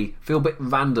Ali feel a bit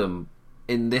random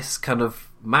in this kind of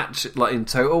match, like in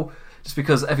total, just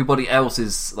because everybody else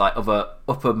is like of a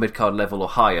upper mid-card level or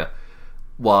higher,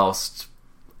 whilst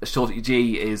Shorty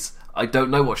G is, I don't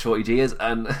know what Shorty G is,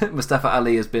 and Mustafa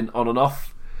Ali has been on and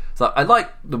off. So I like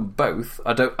them both.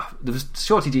 The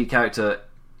Shorty G character,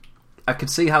 I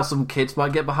could see how some kids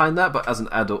might get behind that, but as an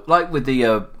adult, like with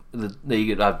the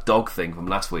dog thing from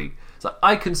last week, so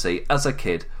I can see as a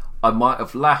kid I might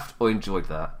have laughed or enjoyed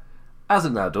that. As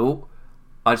an adult,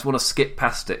 I just want to skip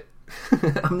past it.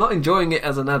 I'm not enjoying it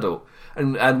as an adult,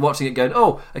 and watching it going,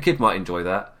 oh, a kid might enjoy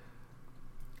that.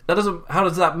 That doesn't. How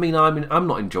does that mean I'm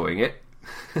not enjoying it?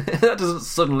 That doesn't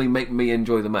suddenly make me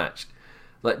enjoy the match.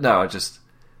 Like, no, I just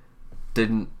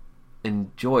didn't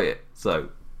enjoy it. So.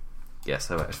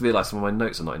 Yes, I just realised some of my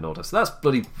notes are not in order. So that's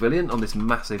bloody brilliant on this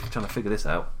massive... trying to figure this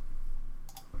out.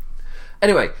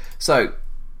 Anyway, so...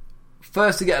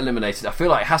 first to get eliminated, I feel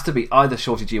like it has to be either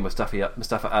Shorty G or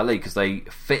Mustafa Ali, because they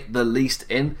fit the least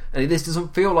in. And this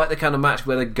doesn't feel like the kind of match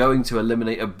where they're going to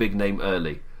eliminate a big name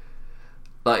early.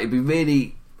 Like, it'd be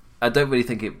really... I don't really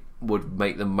think it would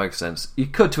make the most sense. You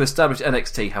could, to establish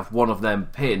NXT, have one of them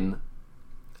pin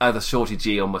either Shorty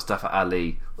G or Mustafa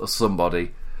Ali or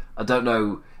somebody. I don't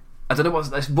know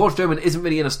what... Braun Strowman isn't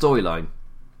really in a storyline.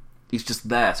 He's just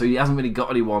there, so he hasn't really got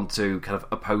anyone to kind of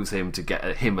oppose him to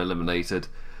get him eliminated.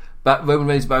 But Roman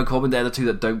Reigns and Baron Corbin, they're the two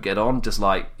that don't get on, just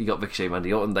like you got Ricochet and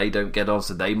Randy Orton, they don't get on,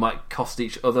 so they might cost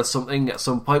each other something at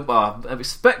some point. But I'm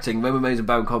expecting Roman Reigns and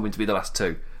Baron Corbin to be the last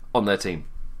two on their team.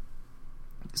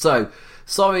 So,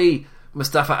 sorry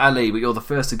Mustafa Ali, but you're the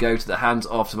first to go to the hands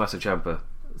of Tommaso Ciampa.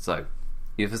 So,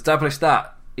 you've established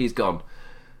that, he's gone.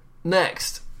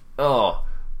 Next, right,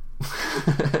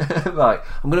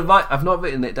 I'm going to write. I've not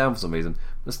written it down for some reason.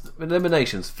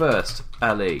 Eliminations. First,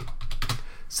 Ali.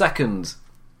 Second,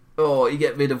 you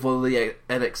get rid of all the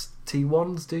NXT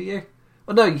ones, do you?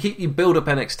 Oh no, you build up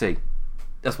NXT.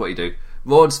 That's what you do.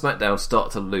 Raw and SmackDown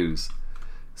start to lose.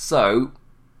 So,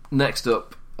 next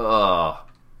up,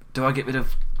 do I get rid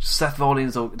of Seth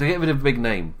Rollins or do I get rid of a big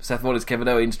name? Seth Rollins, Kevin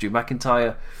Owens, Drew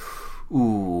McIntyre.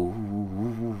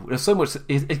 Ooh, there's so much.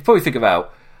 You probably figure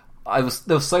out.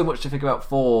 There was so much to figure out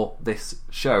for this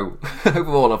show.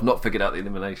 Overall, I've not figured out the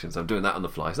eliminations. I'm doing that on the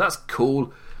fly, so that's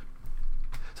cool.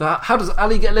 So how does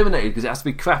Ali get eliminated? Because it has to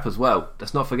be crap as well.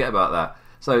 Let's not forget about that.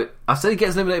 So I said he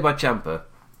gets eliminated by Ciampa,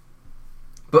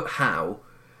 but how?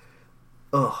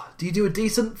 do you do a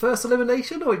decent first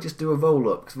elimination, or you just do a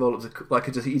roll-up? Because roll-ups are like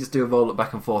you just do a roll-up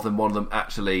back and forth, and one of them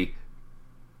actually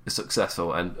is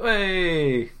successful, and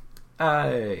hey.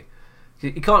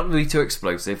 You can't be too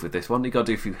explosive with this one. You got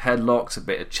to do a few headlocks, a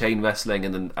bit of chain wrestling,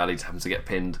 and then Ali happens to get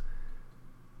pinned.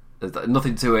 There's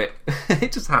nothing to it.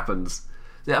 It just happens.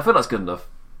 Yeah, I feel that's good enough.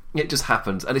 It just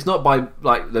happens, and it's not by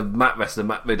like the mat wrestler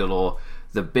Matt Riddle, or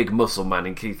the big muscle man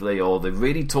in Keith Lee, or the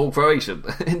really tall Croatian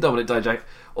in Dominic Dijak,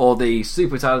 or the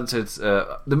super talented,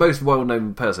 the most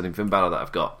well-known person in Finn Balor that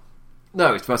I've got.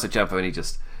 No, it's Tommaso Ciampa, and he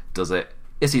just does it.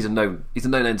 Yes, he's a known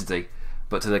entity,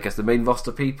 but to I guess the main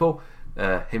roster people,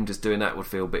 him just doing that would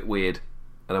feel a bit weird,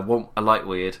 and I like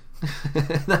weird.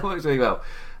 That works really well.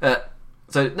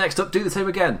 So next up, do the same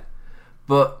again,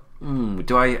 but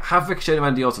do I have Ricochet and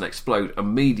Randy Orton explode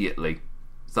immediately?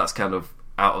 So that's kind of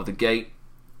out of the gate,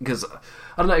 because I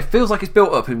don't know. It feels like it's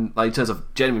built up in terms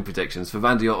of genuine predictions for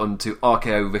Randy Orton to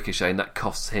RKO Ricochet, and that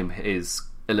costs him his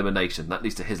elimination. That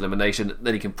leads to his elimination.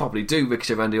 Then he can probably do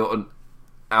Ricochet Randy Orton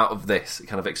out of this. It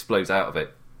kind of explodes out of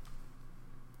it.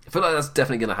 I feel like that's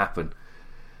definitely going to happen.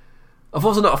 I've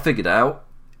also not figured out,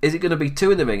 is it going to be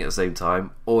 2 in the ring at the same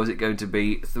time, or is it going to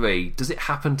be 3? Does it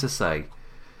happen to say?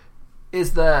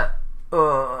 Is there... what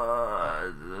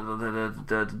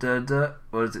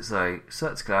does it say?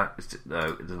 Search class? No,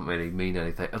 it doesn't really mean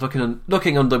anything. I'm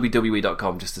looking on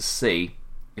WWE.com just to see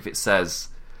if it says...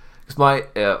 Because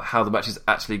how the match is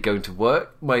actually going to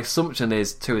work. My assumption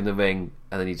is 2 in the ring,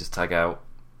 and then you just tag out,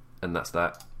 and that's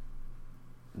that.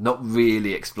 Not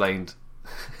really explained.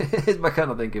 Is my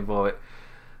kind of thinking for it.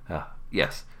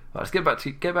 Yes. Right, let's get back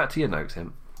to your notes,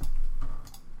 Him.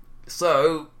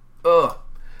 So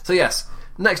yes.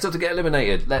 Next up to get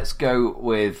eliminated, let's go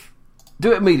with...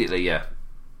 Do it immediately, yeah.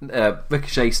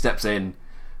 Ricochet steps in,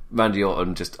 Randy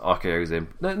Orton just RKO's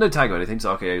him. No tag or anything,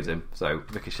 just RKO's him. So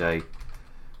Ricochet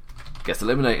gets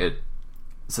eliminated.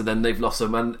 So then they've lost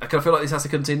him, and I kind of feel like this has to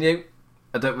continue.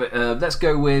 Let's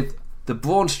go with the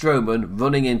Braun Strowman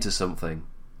running into something.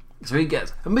 So he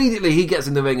gets in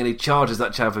the ring and he charges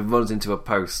that champ and runs into a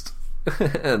post,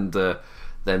 and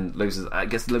then loses.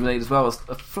 Gets eliminated as well. It's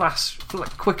a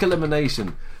quick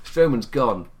elimination. Strowman's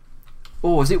gone.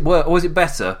 Or is it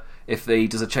better if he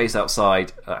does a chase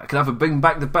outside? Can I have a bring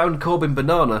back the Baron Corbin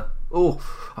banana? Oh,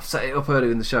 I've set it up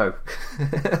earlier in the show.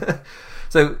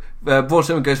 So Braun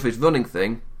Strowman goes for his running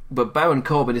thing, but Baron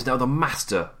Corbin is now the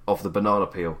master of the banana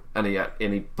peel, and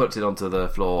he puts it onto the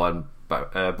floor, and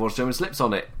Braun Strowman slips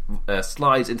on it,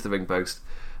 slides into the ring post,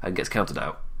 and gets counted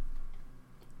out.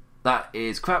 That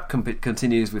is crap.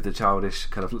 Continues with the childish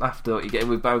kind of laughter you get in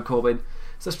with Baron Corbin.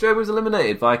 So Strowman's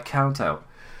eliminated by a count out.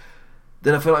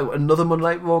 Then I feel like another Monday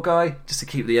Night Raw guy, just to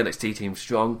keep the NXT team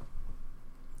strong,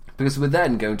 because we're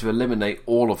then going to eliminate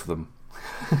all of them.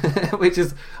 Which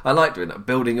is, I like doing that,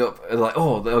 building up, like,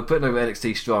 they're putting over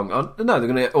NXT strong. No, they're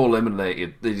going to get all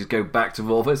eliminated. They just go back to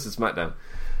Raw versus SmackDown.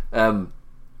 I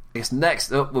guess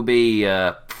next up will be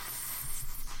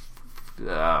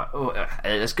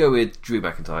let's go with Drew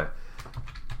McIntyre.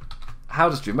 How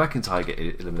does Drew McIntyre get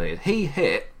eliminated? He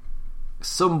hit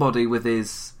somebody with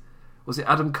his... Was it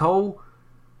Adam Cole?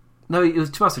 No, it was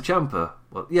Tommaso Ciampa.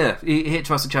 Well, yeah, he hit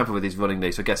Tommaso Ciampa with his running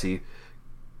knee, so I guess he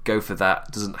go for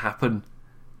that. Doesn't happen.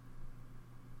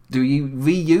 Do you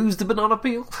reuse the banana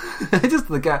peel? Just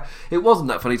the gag. It wasn't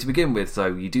that funny to begin with, so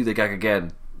you do the gag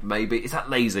again. Maybe. Is that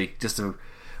lazy? It's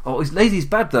lazy's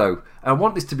bad though. I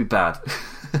want this to be bad.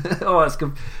 That's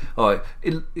good.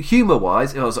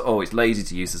 Humour-wise, it's lazy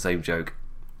to use the same joke.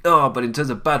 But in terms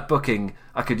of bad booking,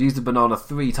 I could use the banana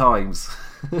 3 times.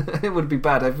 It would be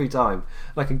bad every time.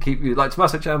 And I can keep you like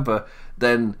Tommaso Ciampa.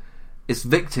 Then it's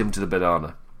victim to the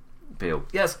banana peel.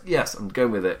 Yes, I'm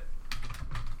going with it.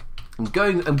 I'm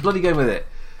bloody going with it.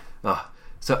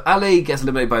 So Ali gets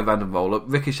eliminated by Van Den Roll-Up.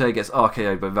 Ricochet gets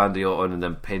RKO'd by Randy Orton and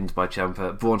then pinned by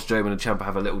Ciampa. Braun Strowman and Ciampa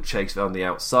have a little chase around the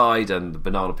outside, and the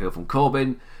banana peel from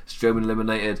Corbin. Strowman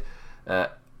eliminated.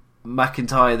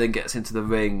 McIntyre then gets into the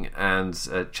ring, and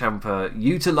Ciampa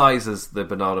utilises the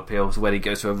banana peel. So when he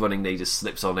goes for a running knee, just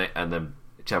slips on it, and then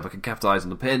Ciampa can capitalise on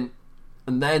the pin.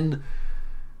 And then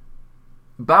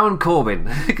Baron Corbin,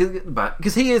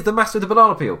 because he is the master of the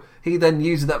banana peel, he then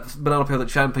uses that banana peel that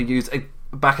Ciampa used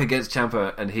back against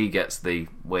Ciampa, and he gets the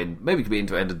win. Maybe it could be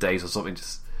into End of Days or something.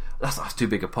 Just that's too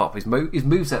big a pop. His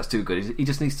moveset's too good. He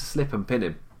just needs to slip and pin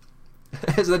him.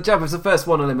 So Ciampa's the first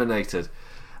one eliminated,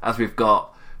 as we've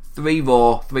got 3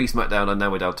 Raw, 3 SmackDown, and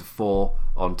now we're down to 4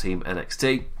 on Team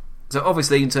NXT. So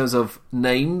obviously, in terms of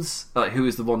names, like who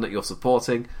is the one that you're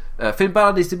supporting, Finn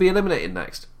Balor needs to be eliminated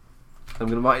next. I'm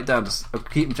going to write it down. I'm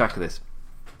keeping track of this.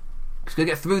 Just going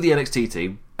to get through the NXT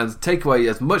team and take away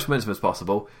as much momentum as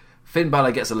possible. Finn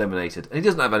Balor gets eliminated, and he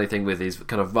doesn't have anything with his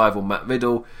kind of rival Matt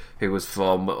Riddle, who was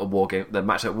from the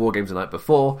match at War Games the night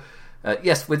before.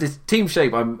 Yes, with his team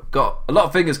shape, I've got a lot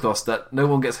of fingers crossed that no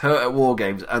one gets hurt at War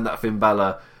Games, and that Finn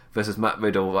Balor versus Matt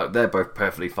Riddle, like, they're both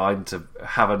perfectly fine to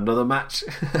have another match.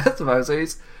 I suppose it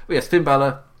is. But yes, Finn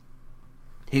Balor,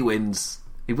 he wins.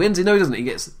 He wins. No, he doesn't. He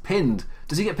gets pinned.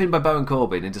 Does he get pinned by Baron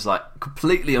Corbin? And just like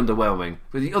completely underwhelming.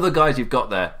 With the other guys you've got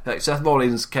there, like Seth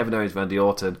Rollins, Kevin Owens, Randy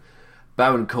Orton,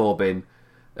 Baron Corbin,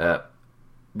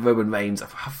 Roman Reigns. I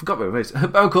forgot Roman Reigns.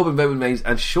 Baron Corbin, Roman Reigns,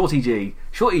 and Shorty G.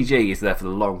 Shorty G is there for the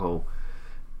long haul.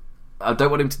 I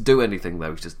don't want him to do anything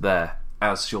though. He's just there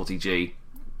as Shorty G,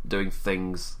 doing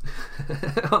things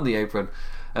on the apron.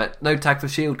 No tag for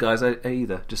Shield guys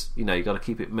either. Just, you got to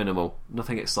keep it minimal.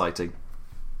 Nothing exciting.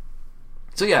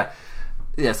 So yeah.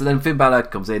 So then Finn Balor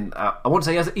comes in. I want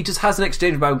to say he just has an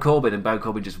exchange with Baron Corbin, and Baron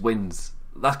Corbin just wins.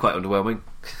 That's quite underwhelming.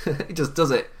 He just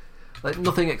does it. Like,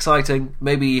 nothing exciting.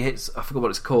 Maybe he hits, I forgot what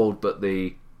it's called, but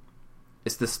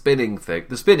it's the spinning thing.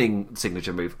 The spinning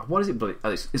signature move. What is it?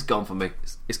 It's gone for me.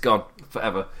 It's gone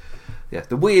forever. Yeah,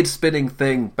 the weird spinning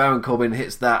thing. Baron Corbin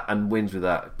hits that and wins with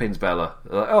that. Pins Balor.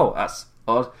 Like, oh, that's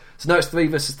odd. So now it's 3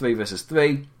 versus 3 versus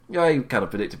 3. Yeah, kind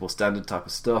of predictable standard type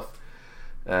of stuff.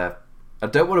 I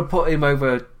don't want to put him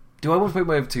over. Do I want to put him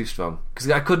over too strong?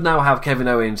 Because I could now have Kevin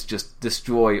Owens just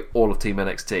destroy all of Team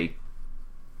NXT.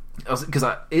 Because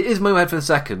it is my head for the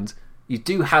second. You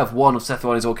do have one of Seth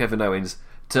Rollins or Kevin Owens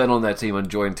turn on their team and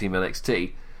join Team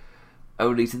NXT,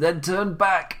 only to then turn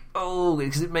back. Oh,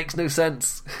 because it makes no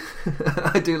sense.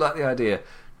 I do like the idea.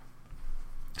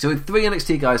 So with 3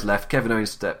 NXT guys left,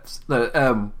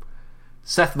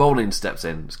 Seth Rollins steps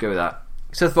in. Let's go with that.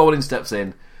 Seth Rollins steps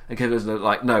in, and Kevin Owens is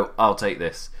like, no, I'll take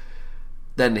this.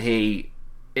 Then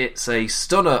it's a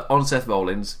stunner on Seth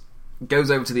Rollins,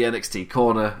 goes over to the NXT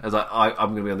corner as I'm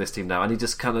going to be on this team now, and he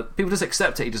just kind of, people just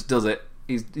accept it. He just does it.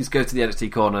 He goes to the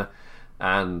NXT corner,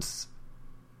 and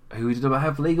who did I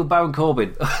have legal? Baron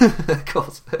Corbin. Of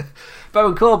course.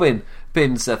 Baron Corbin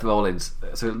pins Seth Rollins.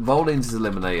 So Rollins is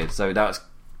eliminated. So now it's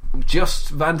just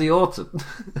Randy Orton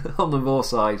on the Raw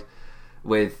side,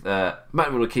 with Matt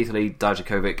Riddle, Keith Lee,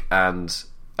 Dijakovic, and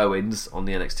Owens on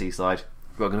the NXT side.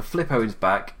 We're going to flip Owens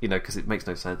back, because it makes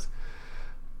no sense.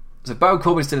 So Baron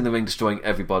Corbin's still in the ring, destroying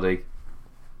everybody.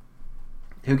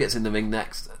 Who gets in the ring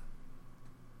next?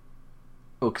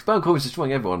 Well, because Baron Corbin's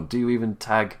destroying everyone, do you even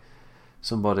tag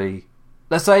somebody?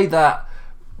 Let's say that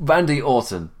Randy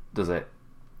Orton does it.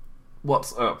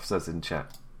 What's up? Says in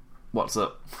chat. What's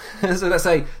up? So let's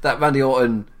say that Randy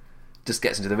Orton just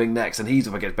gets into the ring next, and he's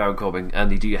up against Baron Corbin,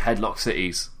 and you do your headlock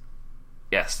cities.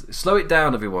 Yes, slow it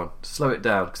down, everyone. Slow it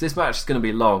down, because this match is going to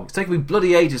be long. It's taken me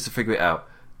bloody ages to figure it out.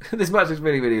 This match is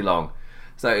really, really long.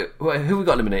 So, who we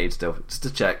got eliminated still? Just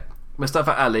to check.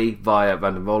 Mustafa Ali via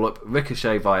random roll-up,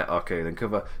 Ricochet via RKO then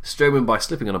cover, Strowman by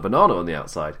slipping on a banana on the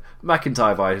outside,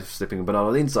 McIntyre by slipping a banana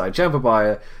on the inside, Ciampa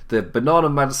by the banana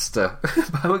master,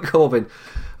 Baron Corbin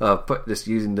just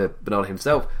using the banana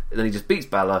himself, and then he just beats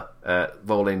Balor.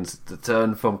 Rollins the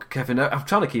turn from Kevin Owens. I'm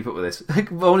trying to keep up with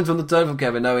this. Rollins on the turn from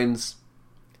Kevin Owens,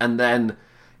 and then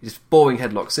just boring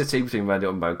headlock city between Randy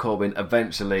Orton and Baron Corbin.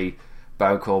 Eventually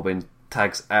Baron Corbin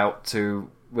tags out to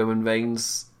Roman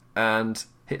Reigns and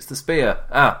hits the spear.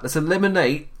 Let's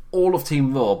eliminate all of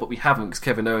Team Raw, but we haven't, because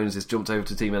Kevin Owens has jumped over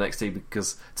to Team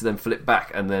NXT to then flip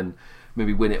back and then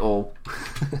maybe win it all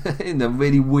in a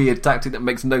really weird tactic that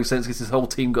makes no sense because his whole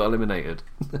team got eliminated.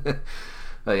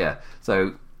 But yeah,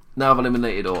 so now I've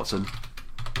eliminated Orton.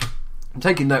 I'm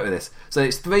taking note of this. So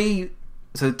it's 3.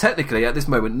 So technically at this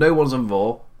moment no one's on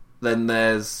Raw. Then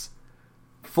there's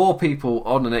 4 people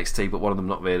on NXT, but one of them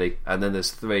not really, and then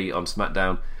there's 3 on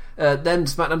SmackDown. Then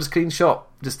SmackDown just clean shot,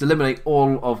 just eliminate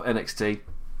all of NXT,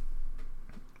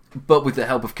 but with the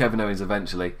help of Kevin Owens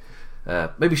eventually.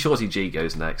 Maybe Shorty G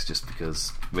goes next, just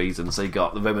because reasons. So you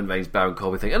got the Roman Reigns Baron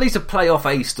Corbin thing, at least to play off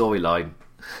a storyline.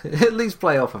 At least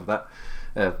play off of that.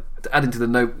 Adding to the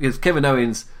note, because Kevin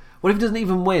Owens, what if he doesn't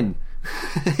even win?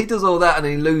 He does all that and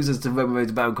he loses to Roman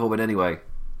Reigns Baron Corbin anyway.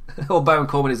 Or Baron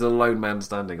Corbin is a lone man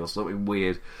standing, or something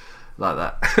weird like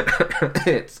that.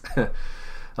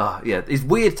 It's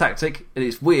weird tactic, and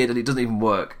it's weird, and it doesn't even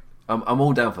work. I'm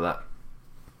all down for that.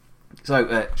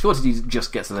 So Shorty G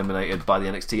just gets eliminated by the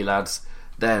NXT lads.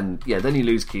 Then you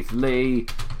lose Keith Lee,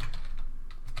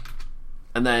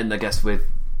 and then I guess do I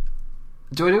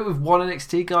do it with one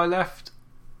NXT guy left?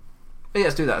 Yeah,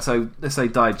 let's do that. So let's say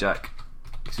Dijak.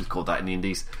 He's called that in the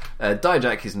Indies.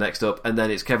 Dijak is next up, and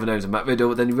then it's Kevin Owens and Matt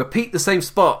Riddle. Then you repeat the same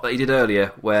spot that he did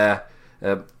earlier, where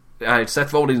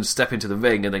Seth Rollins step into the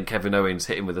ring, and then Kevin Owens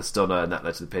hit him with a stunner, and that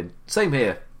led to the pin. Same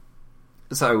here.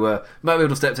 So Matt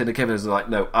Riddle stepped in and Kevin Owens was like,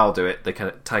 no, I'll do it. They kind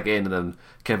of tag in and then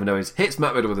Kevin Owens hits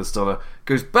Matt Riddle with a stunner,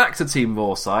 goes back to Team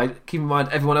Raw side. Keep in mind,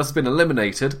 everyone else has been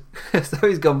eliminated. So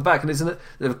he's gone back, and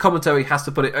the commentary has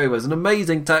to put it over. It's an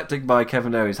amazing tactic by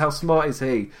Kevin Owens. How smart is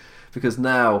he? Because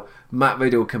now Matt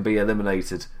Riddle can be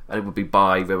eliminated, and it would be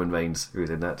by Roman Reigns, who's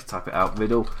in there to type it out.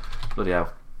 Riddle. Bloody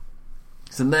hell.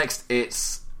 So next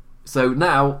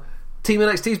now Team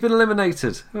NXT's been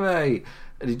eliminated. Hooray!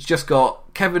 And he's just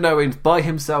got Kevin Owens by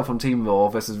himself on Team Raw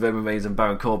versus Roman Reigns and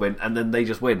Baron Corbin, and then they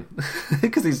just win.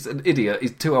 Because he's an idiot.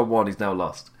 He's 2-on-1, he's now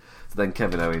lost. So then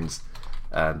Kevin Owens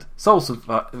and Soul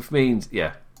Survivor means,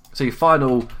 yeah. So your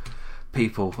final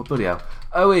people, bloody hell.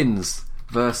 Owens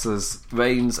versus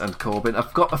Reigns and Corbin. I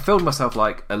filled myself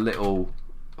like a little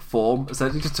form,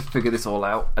 essentially, just to figure this all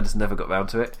out. I just never got round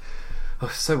to it. Oh,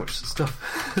 so much stuff.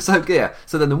 So yeah.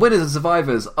 So then the winners and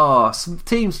survivors are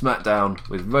Team SmackDown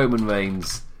with Roman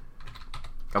Reigns.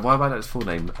 And why am I not his full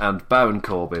name? And Baron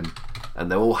Corbin. And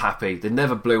they're all happy. They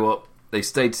never blew up. They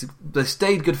stayed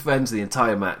good friends the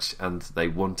entire match, and they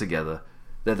won together.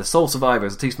 They're the sole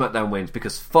survivors. Team SmackDown wins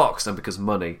because Fox and because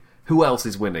money. Who else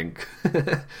is winning?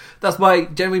 That's my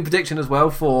genuine prediction as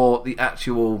well for the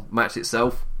actual match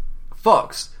itself.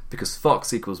 Fox, because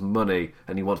Fox equals money,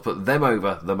 and you want to put them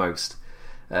over the most.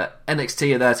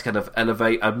 NXT are there to kind of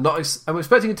elevate. I'm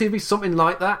expecting it to be something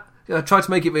like that. I tried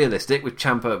to make it realistic with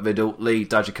Ciampa, Riddle, Lee,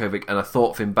 Dijakovic, and I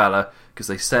thought Finn Balor, because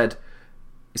they said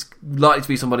it's likely to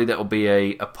be somebody that will be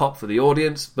a pop for the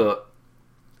audience, but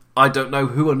I don't know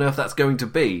who on earth that's going to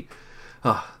be.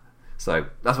 So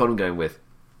that's what I'm going with.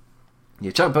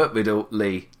 Yeah, Ciampa, Riddle,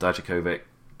 Lee, Dijakovic,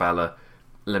 Balor,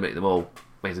 eliminate them all.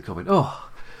 Amazing comment.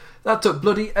 That took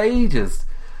bloody ages.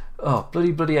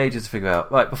 Bloody ages to figure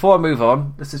out. Right, before I move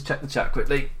on, let's just check the chat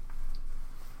quickly.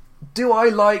 Do I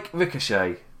like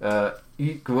Ricochet?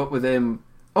 You grew up with him.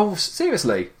 Oh,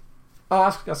 seriously?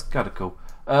 Oh, that's kind of cool.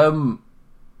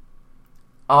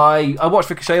 I watched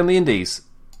Ricochet on the Indies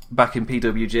back in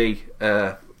PWG.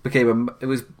 It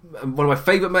was one of my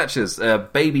favourite matches.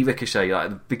 Baby Ricochet, like at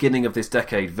the beginning of this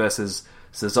decade, versus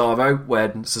Cesaro,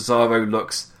 when Cesaro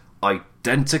looks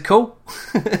identical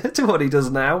to what he does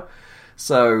now.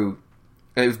 So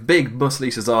it was big, muscly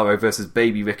Cesaro versus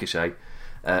baby Ricochet.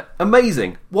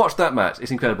 Amazing. Watch that match.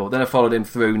 It's incredible. Then I followed him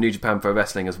through New Japan Pro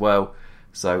Wrestling as well.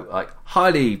 So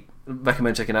highly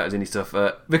recommend checking out his indie stuff.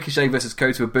 Ricochet versus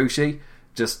Kota Ibushi.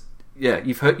 Just, yeah,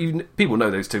 people know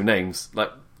those two names.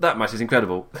 Like, that match is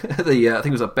incredible. I think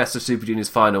it was a Best of Super Juniors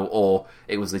final, or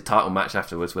it was the title match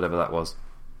afterwards, whatever that was.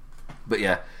 But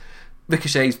yeah,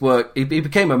 Ricochet's work, he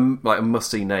became a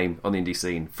must-see name on the indie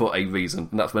scene for a reason,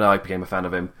 and that's when I became a fan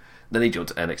of him. Then he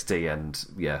jumped to NXT, and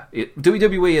yeah,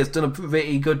 WWE has done a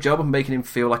pretty good job of making him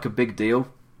feel like a big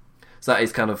deal. So that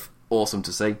is kind of awesome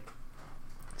to see.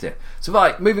 So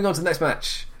right, moving on to the next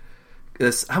match.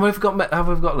 How many have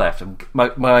we got left?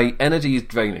 My energy is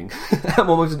draining. I'm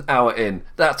almost an hour in.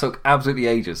 That took absolutely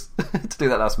ages to do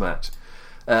that last match.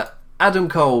 Adam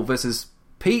Cole versus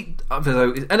Pete.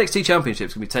 So NXT Championship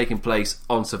is going to be taking place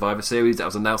on Survivor Series. That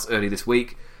was announced early this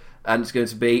week, and it's going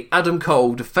to be Adam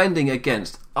Cole defending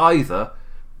against either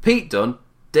Pete Dunne,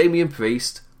 Damian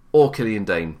Priest, or Killian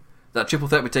Dane. That triple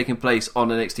threat will be taking place on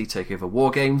NXT TakeOver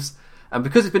War Games, and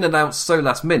because it's been announced so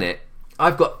last minute,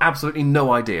 I've got absolutely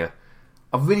no idea.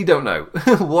 I really don't know.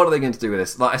 What are they going to do with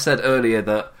this? Like I said earlier,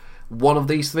 that one of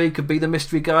these three could be the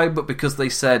mystery guy, but because they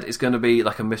said it's going to be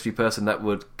like a mystery person that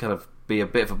would kind of be a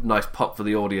bit of a nice pop for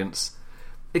the audience,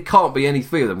 it can't be any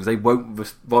three of them because they won't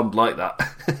respond like that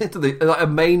to like a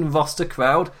main roster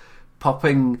crowd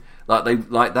popping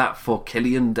like that for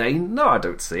Killian Dane. No, I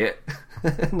don't see it.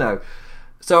 No.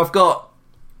 So I've got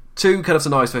two kind of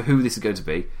scenarios for who this is going to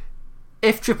be.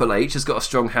 If Triple H has got a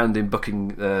strong hand in booking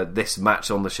this match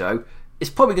on the show, it's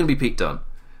probably going to be Pete Dunne.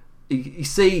 You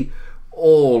see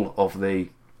all of the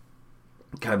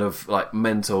kind of like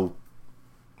mental,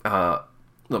 not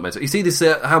mental. You see this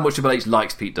how much Triple H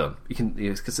likes Pete Dunne. You can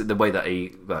because the way that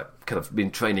he kind of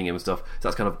been training him and stuff. So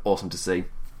that's kind of awesome to see.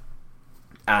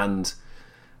 And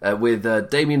with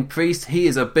Damian Priest, he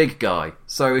is a big guy.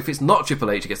 So if it's not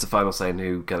Triple H who gets the final say and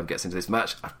who kind of gets into this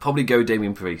match, I'd probably go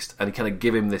Damian Priest and kind of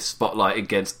give him this spotlight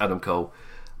against Adam Cole.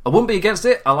 I wouldn't be against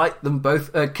it. I like them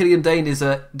both. Killian Dane is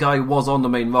a guy who was on the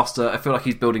main roster. I feel like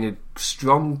he's building a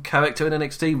strong character in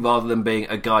NXT rather than being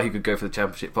a guy who could go for the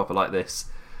championship proper like this.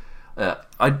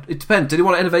 It depends. Do they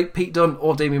want to innovate Pete Dunne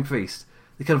or Damian Priest?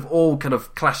 They kind of all kind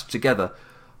of clash together.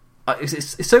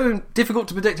 It's so difficult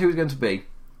to predict who it's going to be.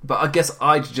 But I guess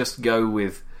I'd just go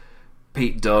with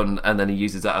Pete Dunne, and then he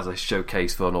uses that as a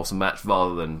showcase for an awesome match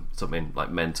rather than something like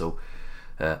mental.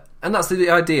 And that's the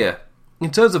idea.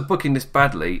 in terms of booking this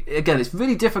badly, again, it's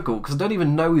really difficult because I don't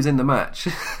even know who's in the match.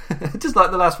 Just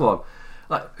like the last one.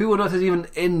 Like, who on earth is even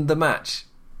in the match?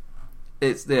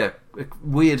 It's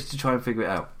weird to try and figure it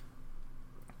out.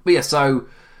 But yeah, so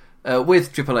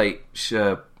with Triple H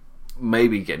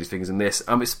maybe getting his fingers in this,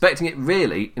 I'm expecting it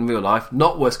really in real life,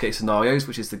 not worst case scenarios,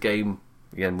 which is the game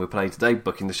again we're playing today,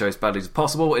 booking the show as badly as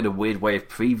possible in a weird way of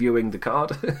previewing the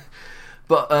card.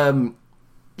 But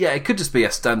yeah, it could just be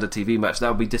a standard TV match. That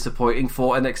would be disappointing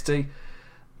for NXT.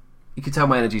 You can tell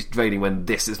my energy's draining when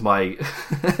this is my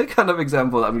kind of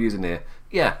example that I'm using here.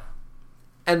 Yeah,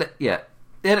 and yeah.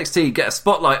 The NXT get a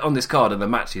spotlight on this card and the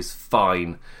match is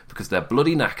fine because they're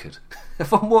bloody knackered. They've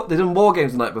done War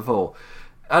Games the night before.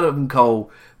 Adam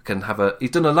Cole can have he's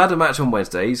done a ladder match on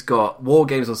Wednesday. He's got War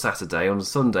Games on Saturday. On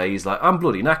Sunday, he's like, I'm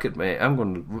bloody knackered, mate. I'm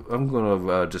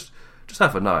gonna just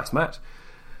have a nice match.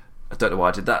 I don't know why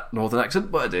I did that northern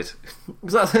accent, but I did.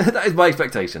 That is my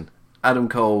expectation. Adam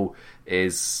Cole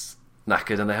is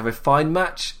knackered and they have a fine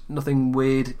match. Nothing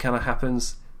weird kind of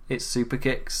happens. It's super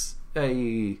kicks.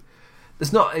 Hey.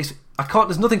 There's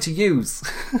nothing to use.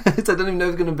 I don't even know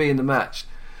who's going to be in the match.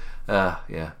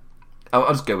 Yeah.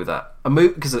 I'll just go with that.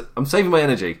 Because I'm saving my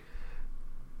energy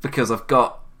because I've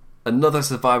got another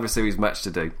Survivor Series match to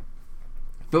do.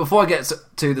 But before I get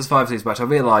to the Survivor Series match, I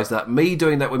realised that me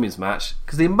doing that women's match,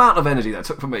 because the amount of energy that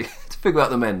took from me to figure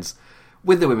out the men's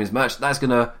with the women's match, that's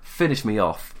going to finish me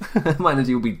off. My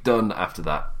energy will be done after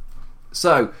that.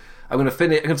 So I'm going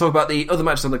to talk about the other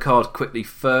matches on the card quickly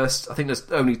first. I think there's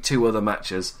only 2 other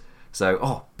matches.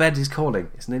 So, bed is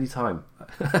calling. It's nearly time.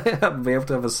 I'll be able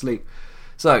to have a sleep.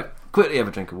 So, quickly have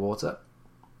a drink of water.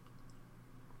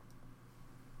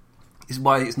 This is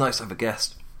why it's nice to have a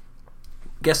guest.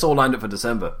 Guests all lined up for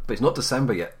December, but it's not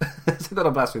December yet. So I've got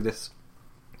to blast through this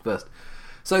first.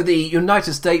 So the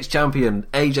United States champion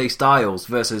AJ Styles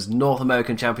versus North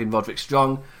American champion Roderick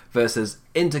Strong versus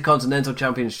Intercontinental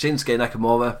champion Shinsuke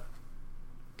Nakamura.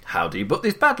 How do you book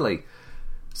this badly?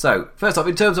 So, first off,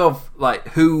 in terms of like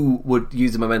who would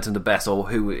use the momentum the best or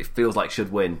who it feels like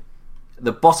should win,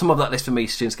 the bottom of that list for me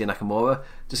is Shinsuke Nakamura.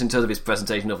 Just in terms of his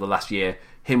presentation over the last year,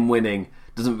 him winning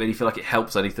doesn't really feel like it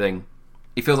helps anything.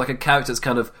 He feels like a character that's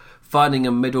kind of finding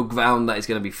a middle ground that he's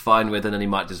going to be fine with, and then he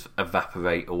might just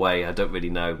evaporate away. I don't really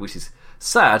know, which is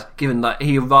sad, given that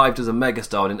he arrived as a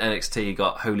megastar and in NXT. He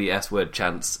got Holy S-word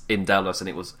chants in Dallas, and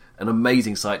it was an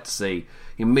amazing sight to see.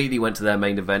 He immediately went to their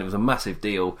main event. It was a massive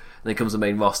deal. And then comes the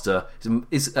main roster.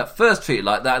 He's at first treated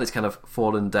like that, and he's kind of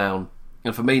fallen down.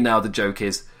 And for me now, the joke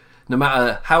is, no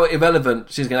matter how irrelevant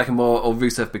Shinsuke Nakamura or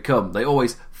Rusev become, they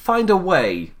always find a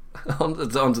way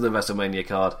onto the WrestleMania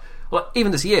card. Well,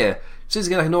 even this year,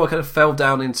 Shinsuke Nakamura kind of fell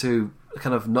down into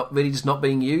kind of not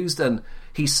being used, and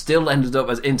he still ended up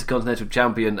as Intercontinental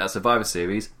Champion at Survivor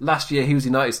Series. Last year, he was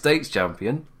United States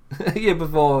Champion. A year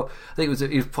before, I think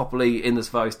he was properly in the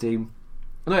Survivor team.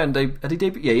 No, had he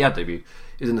debuted? Yeah, he had debuted.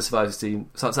 He was in the Survivor team.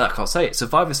 So I can't say it.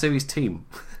 Survivor Series team.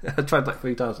 I tried like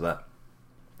 3 times for that.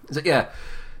 So yeah,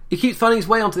 he keeps finding his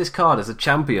way onto this card as a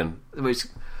champion, which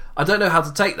I don't know how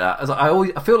to take that. As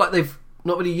I feel like they've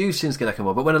not really used Shinsuke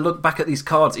Nakamura, but when I look back at these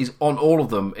cards, he's on all of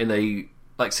them in a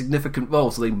like significant role,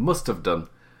 so they must have done.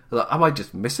 Like, am I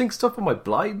just missing stuff? Am I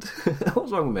blind?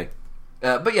 What's wrong with me?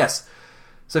 But yes,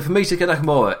 so for me, Shinsuke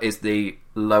Nakamura is the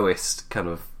lowest kind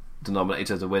of denominator in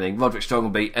terms of winning. Roderick Strong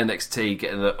will beat NXT,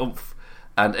 getting the oomph,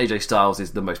 and AJ Styles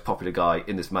is the most popular guy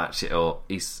in this match.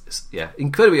 He's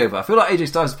incredibly over. I feel like AJ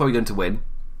Styles is probably going to win,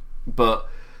 but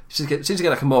Shinsuke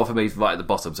Nakamura for me is right at the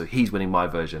bottom, so he's winning my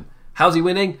version. How's he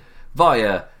winning?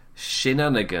 Via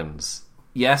shenanigans.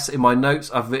 Yes, in my notes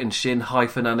I've written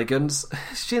shin-anigans.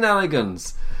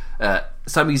 Shenanigans.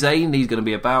 Sami Zayn, he's going to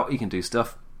be about. He can do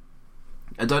stuff.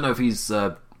 I don't know if he's...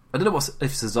 I don't know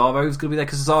if Cesaro's going to be there,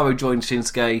 because Cesaro joined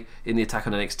Shinsuke in the attack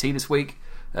on NXT this week.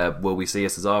 Will we see a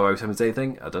Cesaro Sami Zayn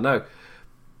thing? I don't know.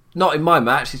 Not in my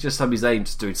match. It's just Sami Zayn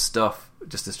just doing stuff.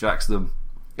 Just distracts them.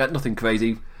 Nothing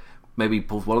crazy. Maybe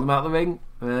pulls one of them out of the ring.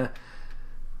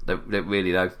 Don't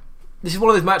really know. This is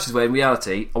one of those matches where in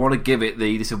reality I want to give it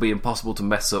the this will be impossible to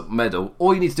mess up medal.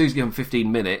 All you need to do is give them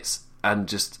 15 minutes and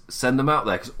just send them out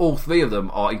there, because all 3 of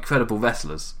them are incredible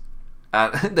wrestlers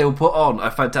and they will put on a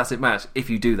fantastic match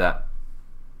if you do that.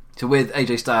 So with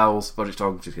AJ Styles, Roderick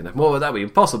Strong, Shinsuke Nakamura, that would be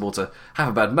impossible to have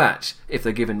a bad match if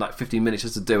they're given like 15 minutes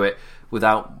just to do it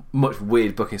without much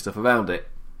weird booking stuff around it.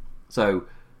 So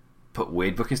put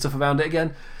weird booking stuff around it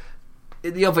again.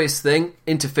 The obvious thing,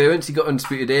 interference. You got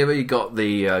Undisputed Era, you got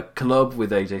the club with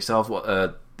AJ Styles,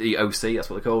 the OC, that's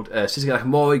what they're called. Shinsuke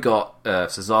Nakamura, you got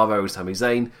Cesaro and Sami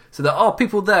Zayn. So there are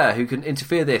people there who can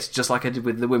interfere this, just like I did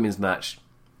with the women's match.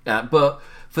 But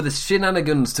for the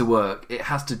shenanigans to work, it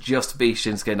has to just be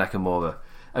Shinsuke Nakamura.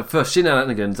 And for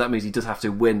shenanigans, that means he does have to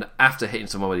win after hitting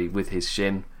somebody with his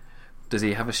shin. Does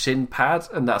he have a shin pad?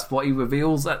 And that's what he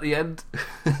reveals at the end?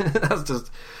 That's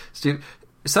just stupid.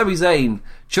 Sami Zayn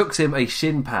chucks him a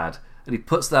shin pad, and he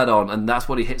puts that on, and that's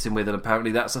what he hits him with, and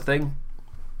apparently that's a thing.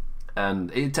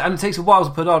 And it takes a while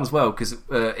to put on as well, because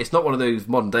it's not one of those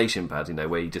modern day shin pads,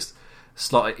 where you just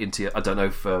slot it into your... I don't know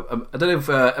if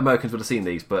Americans would have seen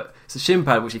these, but it's a shin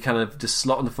pad which you kind of just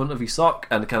slot on the front of your sock,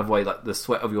 and the kind of way like the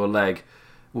sweat of your leg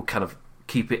will kind of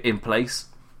keep it in place.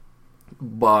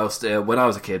 Whilst when I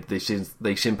was a kid, the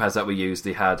shin pads that we used,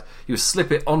 you would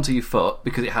slip it onto your foot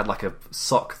because it had like a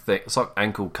sock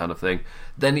ankle kind of thing.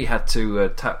 Then you had to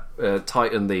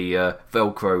tighten the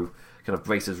Velcro kind of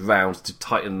braces round to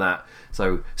tighten that.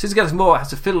 So Shinsuke Nakamura has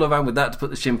to fiddle around with that to put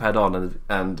the shin pad on,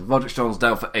 and Roderick Strong's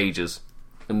down for ages,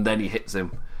 and then he hits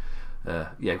him. We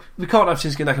can't have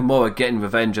Shinsuke Nakamura getting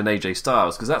revenge on AJ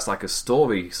Styles because that's like a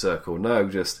story circle. No,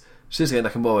 just Shinsuke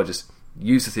Nakamura just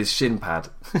uses his shin pad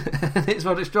and hits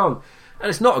Roderick Strong, and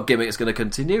it's not a gimmick that's going to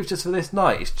continue. It's just for this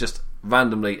night. It's just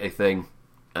randomly a thing,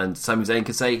 and Sami Zayn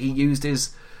can say he used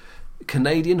his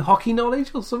Canadian hockey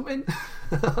knowledge or something.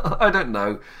 I don't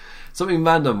know, something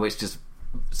random which just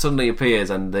suddenly appears,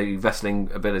 and the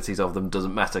wrestling abilities of them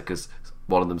doesn't matter because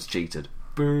one of them's cheated.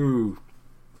 Boo!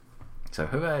 So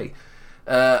hooray!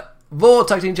 Raw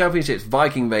Tag Team Championships: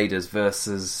 Viking Raiders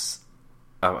versus...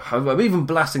 I'm even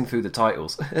blasting through the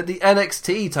titles. The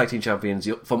NXT Tag Team Champions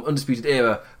from Undisputed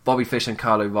Era, Bobby Fish and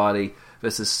Kyle O'Reilly,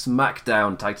 versus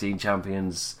SmackDown Tag Team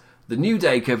Champions, The New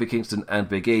Day, Kofi Kingston and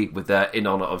Big E, with their in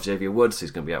honour of Xavier Woods, who's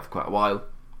going to be out for quite a while.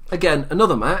 Again,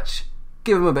 another match.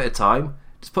 Give him a bit of time.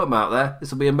 Just put him out there.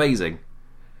 This will be amazing.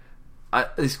 A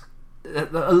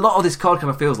lot of this card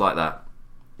kind of feels like that.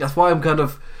 That's why I'm kind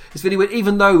of... It's really weird.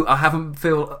 Even though I haven't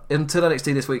feel until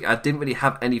NXT this week, I didn't really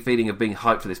have any feeling of being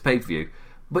hyped for this pay-per-view.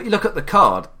 But you look at the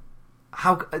card,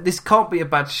 this can't be a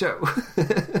bad show.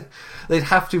 They'd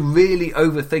have to really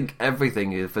overthink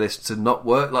everything for this to not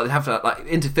work. Like, they'd have to have like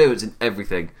interference in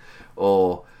everything,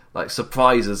 or like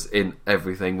surprises in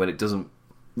everything when it doesn't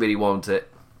really want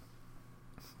it.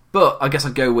 But I guess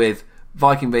I'd go with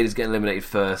Viking Raiders getting eliminated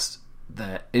first.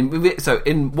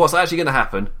 In what's actually going to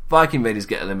happen, Viking Raiders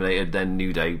get eliminated, then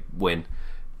New Day win.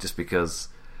 Just because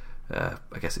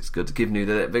I guess it's good to give New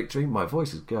Day that victory. My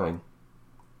voice is going.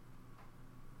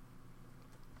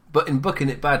 But in booking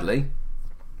it badly,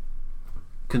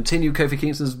 continue Kofi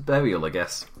Kingston's burial, I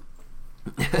guess.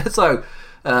 So,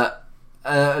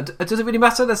 does it really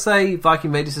matter? Let's say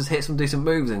Viking Raiders has hit some decent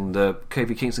moves and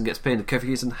Kofi Kingston gets pinned. Kofi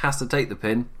Kingston has to take the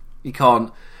pin. He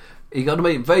got to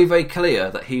make it very, very clear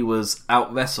that he was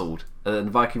out-wrestled, and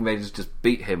Viking Raiders just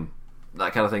beat him.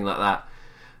 That kind of thing like that.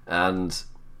 And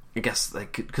I guess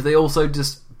could they also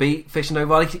just beat Fish and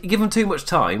O'Reilly? You give them too much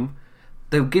time,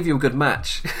 they'll give you a good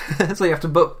match. So you have to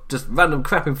book just random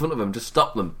crap in front of them, just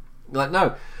stop them. Like,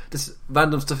 no, this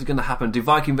random stuff is going to happen. Do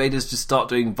Viking Raiders just start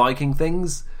doing Viking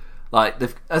things? Like,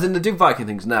 as in they do Viking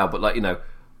things now, but like,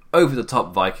 over the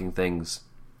top Viking things,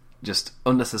 just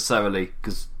unnecessarily,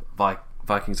 because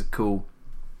Vikings are cool.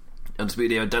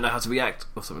 Undisputed Era don't know how to react,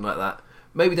 or something like that.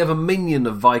 Maybe they have a minion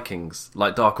of Vikings,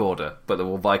 like Dark Order, but they're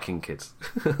all Viking kids.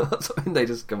 Something they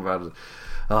just come around and...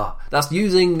 that's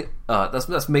using...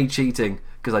 that's me cheating,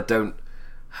 because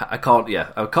I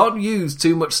can't use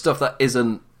too much stuff that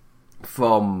isn't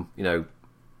from,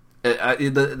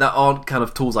 that aren't kind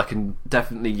of tools I can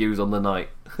definitely use on the night.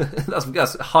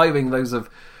 that's hiring loads of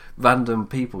random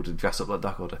people to dress up like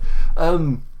Dark Order.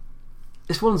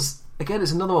 This one's, again,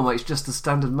 it's another one where it's just a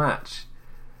standard match.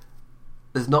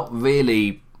 There's not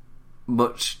really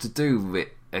much to do with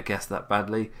it, I guess, that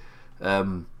badly.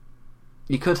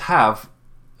 You could have,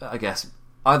 I guess,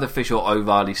 either Fish or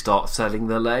O'Reilly start selling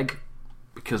their leg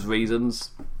because reasons.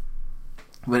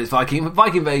 When it's Viking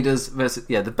Raiders versus...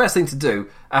 Yeah, the best thing to do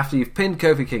after you've pinned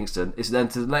Kofi Kingston is then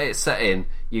to let it set in,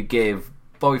 you give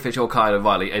Bobby Fish or Kyle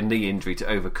O'Reilly a knee injury to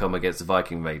overcome against the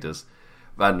Viking Raiders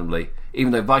randomly.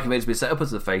 Even though Viking Raiders have been set up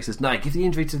as the faces, no, give the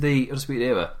injury to the Undisputed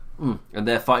Era. And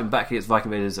they're fighting back against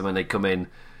Viking Raiders, and when they come in,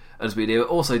 Undisputed Era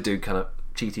also do kind of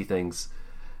cheaty things.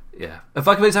 Yeah. And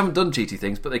Viking Raiders haven't done cheaty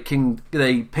things, but they pinned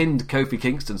Kofi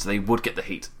Kingston, so they would get the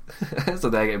heat. So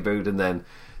they're getting booed, and then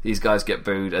these guys get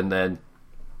booed, and then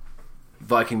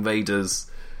Viking Raiders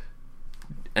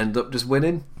end up just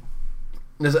winning.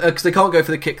 Because they can't go for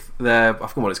the kick there. I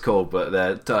forgot what it's called, but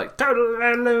they're like total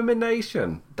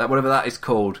elimination. Whatever that is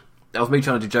called. That was me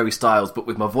trying to do Joey Styles, but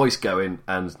with my voice going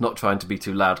and not trying to be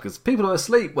too loud because people are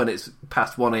asleep when it's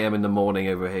past 1 a.m. in the morning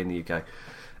over here in the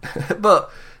UK.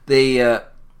 But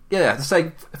yeah, let's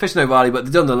say Fish and O'Reilly, but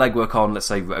they've done the legwork on, let's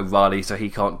say, O'Reilly, so he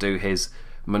can't do his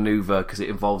manoeuvre because it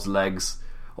involves legs,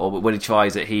 or when he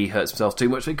tries it, he hurts himself too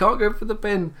much, so he can't go for the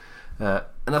pin. And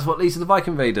that's what leads to the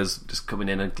Viking Raiders just coming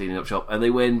in and cleaning up shop, and they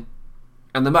win.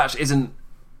 And the match isn't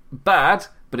bad,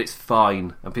 but it's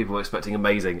fine, and people are expecting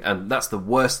amazing, and that's the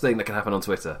worst thing that can happen on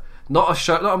Twitter. Not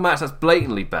a match that's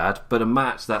blatantly bad, but a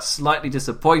match that's slightly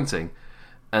disappointing,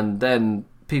 and then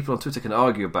people on Twitter can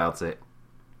argue about it.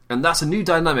 And that's a new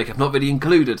dynamic I've not really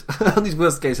included on these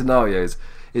worst case scenarios,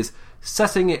 is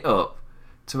setting it up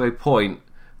to a point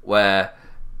where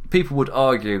people would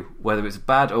argue whether it's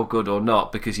bad or good or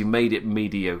not because you made it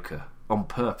mediocre on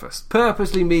purpose.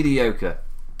 Purposely mediocre.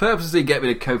 Purposely get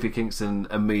rid of Kofi Kingston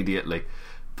immediately.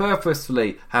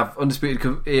 Purposefully have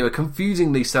Undisputed Era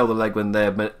confusingly sell the leg when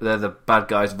they're the bad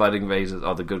guys, Viking Raiders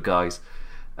are the good guys.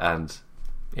 And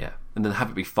then have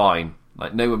it be fine.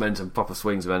 Like, no momentum, proper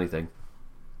swings or anything.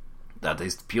 That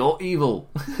is pure evil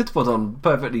to put on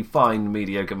perfectly fine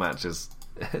mediocre matches.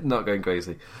 Not going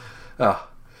crazy.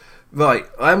 Right,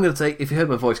 I'm going to take, if you heard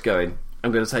my voice going,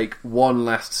 I'm going to take one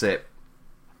last sip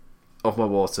of my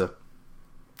water.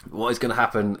 What is going to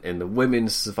happen in the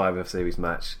Women's Survivor Series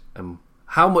match?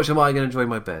 How much am I going to enjoy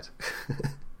my bed?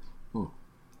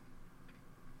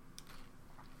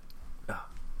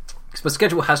 Because my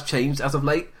schedule has changed as of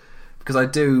late. Because I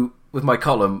do, with my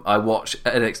column, I watch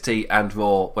NXT and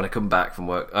Raw when I come back from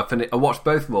work. I watch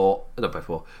both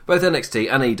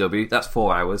NXT and AEW. That's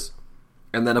 4 hours.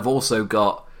 And then I've also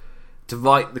got to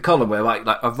write the column where I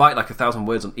write like 1,000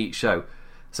 words on each show.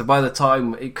 So by the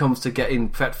time it comes to getting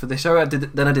prepped for this show, I did the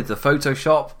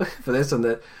Photoshop for this,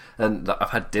 and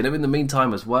I've had dinner in the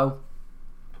meantime as well.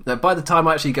 Now, by the time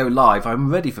I actually go live, I'm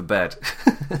ready for bed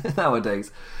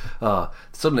nowadays.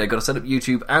 Suddenly I've got to set up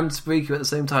YouTube and Spreaker at the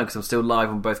same time because I'm still live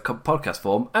on both podcast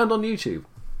form and on YouTube.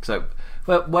 So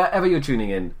wherever you're tuning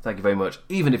in, thank you very much.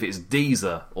 Even if it's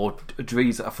Deezer or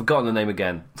Dreezer, I've forgotten the name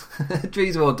again.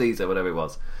 Dreezer or Deezer, whatever it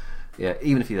was. Yeah,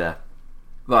 even if you're there.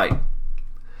 Right.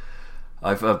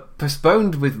 I've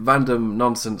postponed with random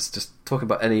nonsense, just talking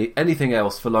about anything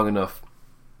else for long enough.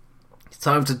 It's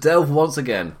time to delve once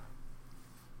again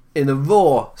in the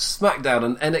Raw, SmackDown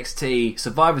and NXT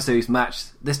Survivor Series match.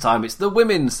 This time it's the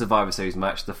Women's Survivor Series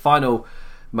match, the final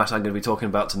match I'm going to be talking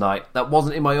about tonight. That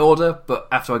wasn't in my order, but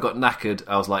after I got knackered,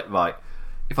 I was like, right,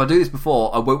 if I do this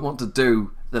before, I won't want to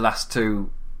do the last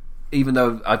two, even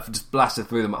though I've just blasted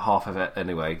through them at half of it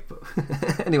anyway. But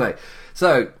anyway,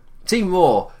 so Team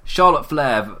Raw, Charlotte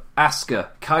Flair,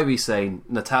 Asuka, Kairi Sane,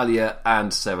 Natalya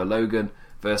and Sarah Logan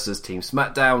versus Team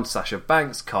SmackDown, Sasha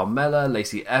Banks, Carmella,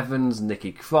 Lacey Evans,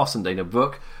 Nikki Cross and Dana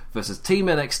Brooke versus Team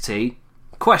NXT,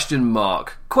 question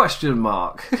mark.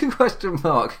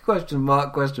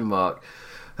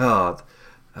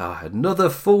 Another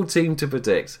full team to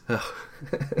predict.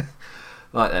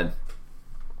 Right then.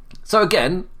 So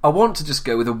again, I want to just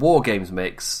go with a War Games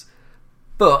mix,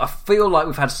 but I feel like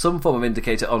we've had some form of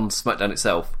indicator on SmackDown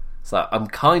itself. So I'm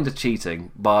kind of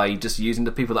cheating by just using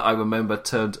the people that I remember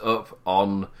turned up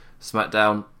on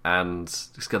SmackDown and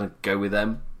just going to go with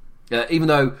them. Even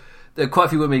though there are quite a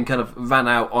few women kind of ran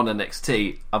out on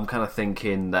NXT, I'm kind of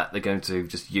thinking that they're going to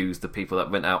just use the people that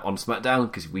went out on SmackDown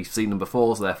because we've seen them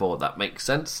before, so therefore that makes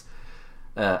sense.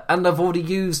 And I've already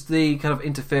used the kind of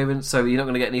interference, so you're not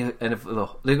going to get you're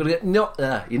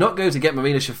not going to get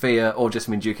Marina Shafir or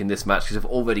Jessamine Duke in this match because I've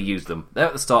already used them. They're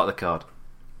at the start of the card.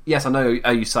 Yes, I know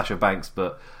I use Sasha Banks,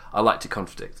 but I like to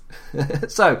contradict.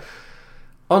 So,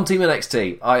 on Team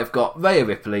NXT, I have got Rhea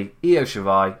Ripley, Io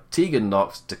Shirai, Tegan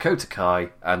Nox, Dakota Kai,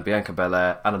 and Bianca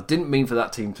Belair. And I didn't mean for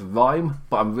that team to rhyme,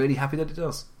 but I'm really happy that it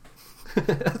does. I'm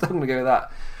going to go with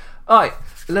that. Alright,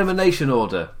 elimination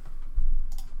order.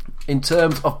 In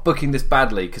terms of booking this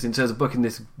badly, because in terms of booking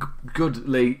this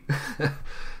goodly,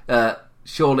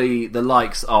 surely the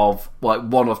likes of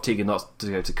one of Tegan Nox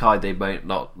to go to Kai, they may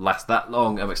not last that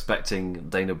long. I'm expecting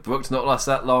Dana Brooke to not last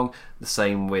that long. The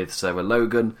same with Sarah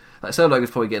Logan. Sarah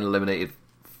Logan's probably getting eliminated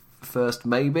first,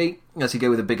 maybe, as you go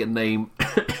with a bigger name.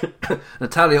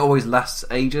 Natalya always lasts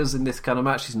ages in this kind of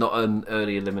match. She's not an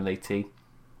early eliminatee.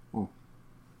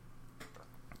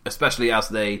 Especially as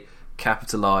they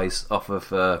capitalise off of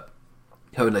her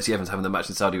and Lacey Evans having the match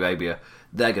in Saudi Arabia.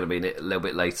 They're going to be in it a little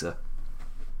bit later.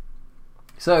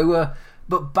 So,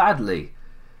 but badly,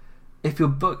 if you're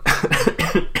booking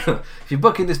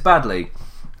this badly,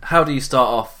 how do you start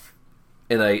off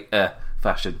in a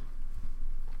fashion?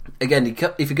 Again,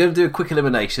 if you're going to do a quick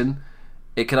elimination,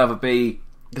 it can either be,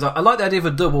 because I like the idea of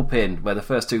a double pin where the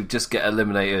first two just get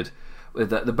eliminated,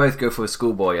 with they both go for a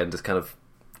schoolboy and just kind of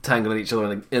tangle each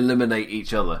other and eliminate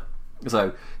each other.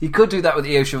 So you could do that with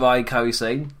Io Shirai and Kairi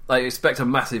Sane. Like, expect a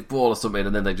massive brawl or something,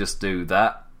 and then they just do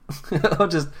that. I'm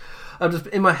just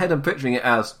in my head. I'm picturing it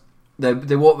as they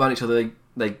walk around each other.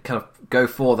 They kind of go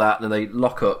for that, and then they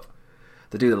lock up.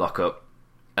 They do the lock up,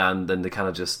 and then they kind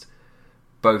of just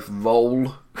both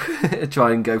roll,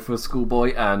 try and go for a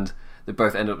schoolboy, and they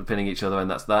both end up pinning each other, and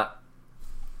that's that.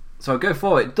 So I go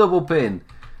for it. Double pin.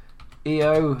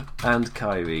 Io and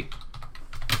Kairi.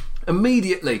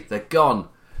 Immediately, they're gone.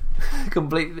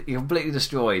 completely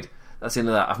destroyed. That's the end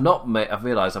of that. I've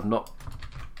realised I've not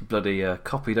bloody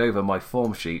copied over my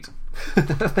form sheet for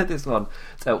this one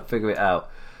to help figure it out.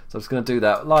 So I'm just going to do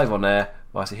that live on air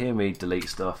whilst you hear me delete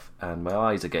stuff, and my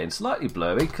eyes are getting slightly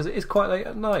blurry because it is quite late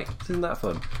at night. Isn't that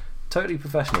fun? Totally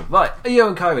professional. Right, Io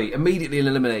and Kairi immediately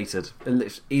eliminated.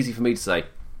 It's easy for me to say.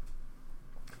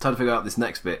 Time to figure out this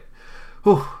next bit.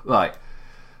 Whew, right.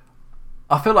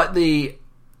 I feel like the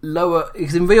lower,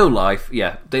 because in real life,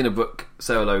 yeah, Dana Brooke,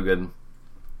 Sarah Logan,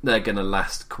 they're going to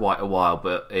last quite a while,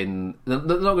 but they're not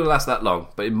going to last that long.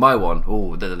 But in my one,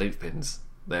 they're the linchpins.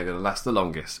 They're going to last the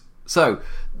longest. So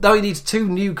now he needs 2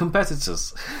 new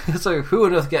competitors. So who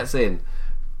on earth gets in?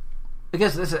 I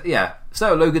guess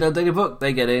Sarah Logan and Dana Brooke,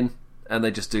 they get in and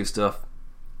they just do stuff.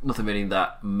 Nothing really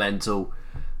that mental.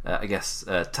 I guess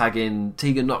tag in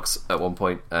Tegan Nox at one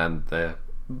point, and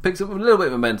picks up a little bit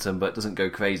of momentum, but doesn't go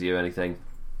crazy or anything.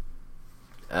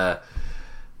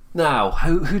 Now,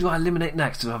 who do I eliminate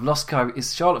next? I've lost Kairi.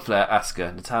 It's Charlotte Flair,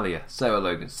 Asuka, Natalya, Sarah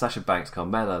Logan, Sasha Banks,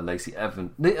 Carmella, Lacey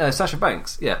Evans. Sasha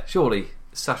Banks, yeah, surely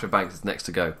Sasha Banks is next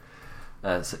to go.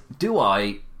 So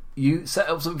do you set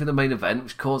up something for the main event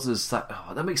which causes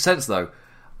that makes sense though.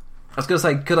 I was going to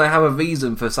say, could I have a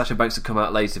reason for Sasha Banks to come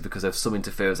out later because of some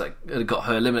interference that got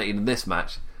her eliminated in this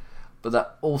match? But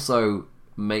that also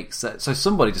makes sense. So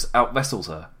somebody just out wrestles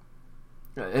her.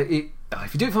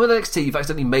 If you do it from NXT, you've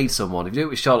accidentally made someone. If you do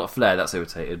it with Charlotte Flair, that's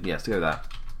irritated. Yes, to go with that.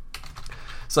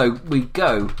 So we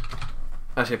go.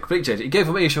 Actually, a complete change. You go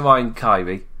from Io Shirai and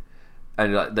Kairi,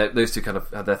 and those two kind of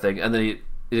had their thing, and then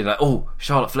you're like,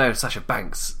 Charlotte Flair and Sasha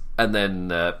Banks, and then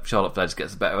Charlotte Flair just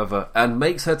gets the better of her and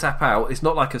makes her tap out. It's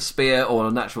not like a spear or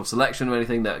a natural selection or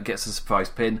anything that gets a surprise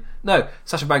pin. No,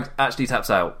 Sasha Banks actually taps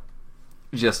out.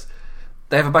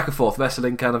 They have a back and forth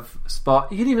wrestling kind of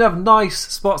spot. You can even have nice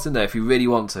spots in there if you really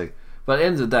want to. But at the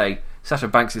end of the day, Sasha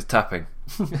Banks is tapping.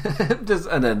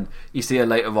 And then you see her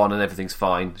later on and everything's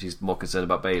fine. She's more concerned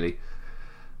about Bayley.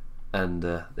 And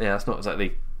that's not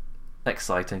exactly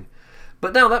exciting.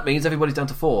 But now that means everybody's down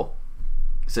to 4.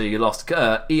 So you lost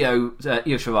Io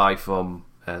Shirai from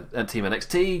Team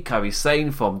NXT, Kairi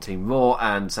Sane from Team Raw,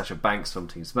 and Sasha Banks from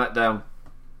Team SmackDown.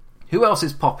 Who else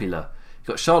is popular? You've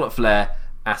got Charlotte Flair,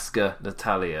 Asuka,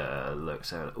 Natalya.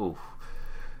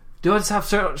 Do I just have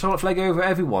Charlotte Flair go over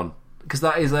everyone? Because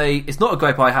it's not a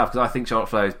gripe I have, because I think Charlotte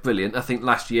Flair is brilliant. I think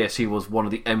last year she was one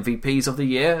of the MVPs of the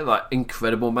year, like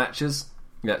incredible matches.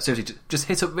 Yeah, seriously, just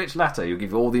hit up Rich Latter, he'll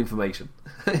give you all the information.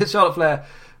 Charlotte Flair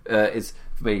is,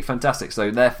 for me, fantastic, so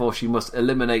therefore she must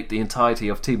eliminate the entirety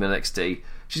of Team NXT.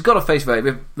 She's got to face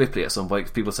Rhea Ripley at some point,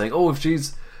 because people are saying, if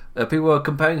she's... people are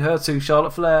comparing her to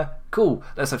Charlotte Flair. Cool,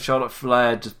 let's have Charlotte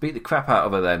Flair just beat the crap out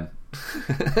of her then.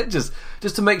 just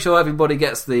to make sure everybody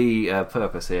gets the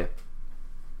purpose here.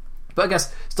 But I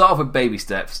guess start off with baby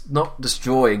steps, not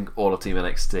destroying all of Team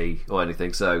NXT or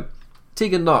anything. So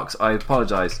Tegan Nox, I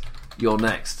apologise, you're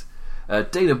next.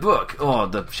 Dana Brooke,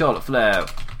 the Charlotte Flair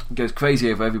goes crazy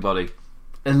over everybody,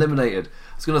 eliminated.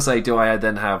 I was going to say, do I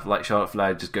then have like Charlotte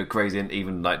Flair just go crazy and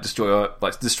even like destroy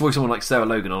someone like Sarah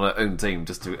Logan on her own team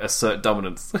just to assert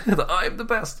dominance that I am the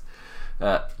best?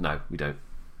 No, we don't.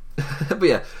 But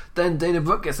yeah, then Dana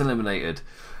Brooke gets eliminated.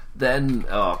 Then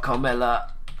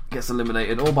Carmella gets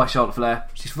eliminated all by Charlotte Flair.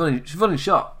 She's running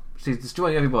shot. She's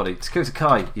destroying everybody. Dakota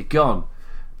Kai, you're gone.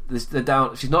 They're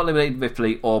down. She's not eliminated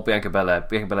Ripley or Bianca Belair.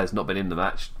 Bianca Belair's not been in the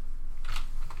match.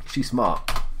 She's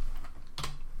smart.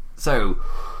 So,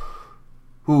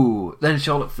 then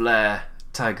Charlotte Flair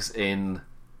tags in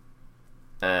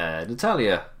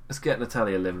Natalya. Let's get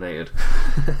Natalya eliminated.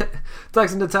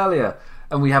 Tags in Natalya.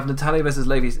 And we have Natalya versus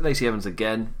Lacey Evans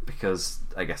again, because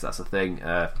I guess that's a thing.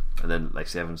 And then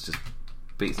Lacey Evans just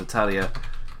beats Natalya.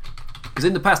 Because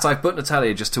in the past I've put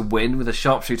Natalya just to win with a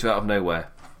sharpshooter out of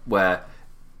nowhere, where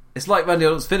it's like Randy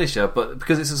Orton's finisher, but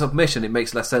because it's a submission it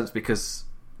makes less sense because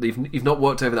you've not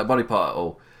worked over that body part at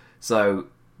all. So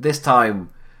this time,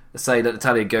 let's say that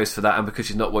Natalya goes for that, and because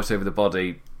she's not worked over the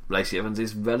body, Lacey Evans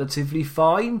is relatively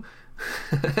fine.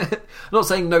 I'm not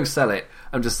saying no sell it,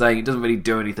 I'm just saying it doesn't really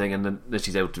do anything, and then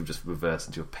she's able to just reverse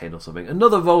into a pin or something.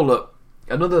 Another roll up,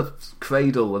 another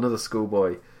cradle, another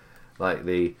schoolboy, like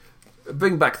the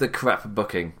bring back the crap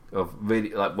booking of really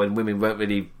like when women weren't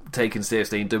really taken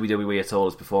seriously in WWE at all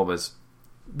as performers.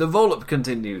 The roll-up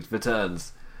continues,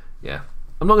 returns. Yeah.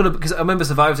 I'm not going to... Because I remember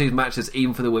Survivor Series matches,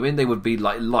 even for the women, they would be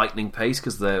like lightning pace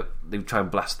because they would try and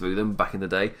blast through them back in the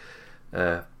day.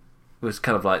 It was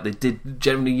kind of like they did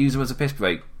generally use them as a piss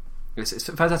break. It's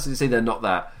fantastic to see they're not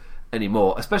that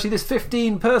anymore. Especially this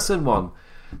 15-person one.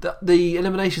 The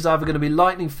eliminations are either going to be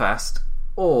lightning fast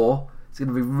or it's going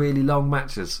to be really long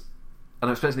matches. And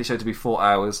I'm expecting the show to be 4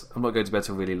 hours. I'm not going to bed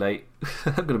till really late.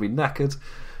 I'm going to be knackered.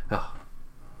 Oh.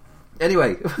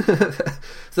 Anyway,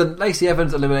 so Lacey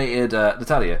Evans eliminated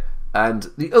Natalya.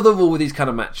 And the other rule with these kind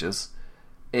of matches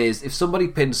is if somebody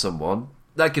pins someone,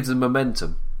 that gives them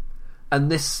momentum.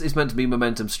 And this is meant to be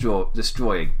momentum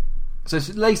destroying. So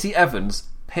if Lacey Evans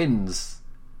pins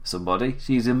somebody,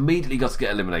 she's immediately got to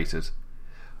get eliminated.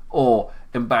 Or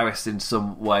embarrassed in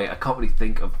some way. I can't really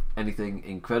think of anything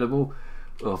incredible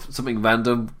or something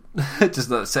random. Just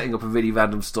like setting up a really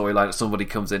random storyline that somebody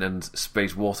comes in and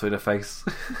sprays water in her face.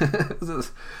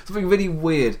 Something really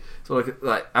weird, sort of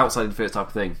like outside interference type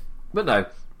of thing. But no,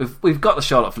 we've got the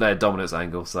Charlotte Flair dominance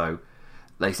angle, so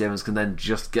Lacey Evans can then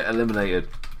just get eliminated.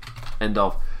 End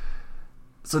of.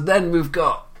 So then we've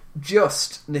got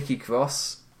just Nikki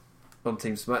Cross on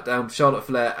Team SmackDown, Charlotte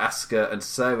Flair, Asuka and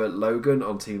Sarah Logan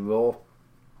on Team Raw,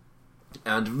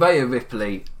 and Rhea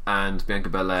Ripley and Bianca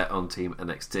Belair on Team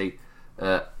NXT.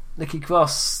 Nikki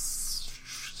Cross,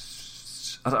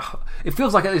 it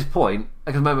feels like at this point,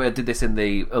 I can remember I did this in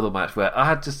the other match where I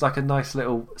had just like a nice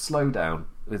little slowdown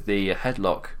with the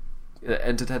headlock,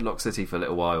 entered Headlock City for a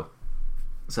little while.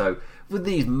 So with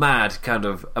these mad kind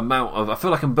of amount of, I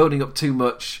feel like I'm building up too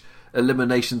much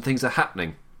elimination, things are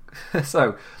happening.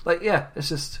 So like yeah, it's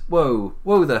just whoa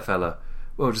there fella,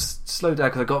 whoa, just slow down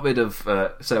because I got rid of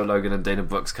Sarah Logan and Dana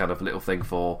Brooks kind of little thing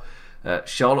for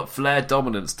Charlotte Flair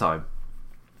dominance time.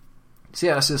 So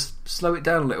yeah, let's just slow it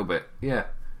down a little bit. Yeah.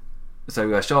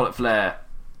 So Charlotte Flair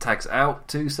tags out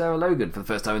to Sarah Logan for the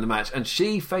first time in the match, and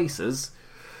she faces,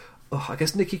 I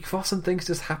guess Nikki Cross, and things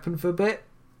just happen for a bit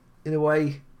in a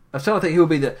way. I'm trying to think who would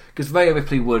be the, because Rhea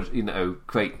Ripley would,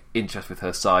 create interest with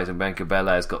her size, and Bianca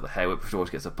Belair's got the hair whip, which always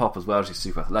gets a pop as well. She's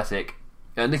super athletic.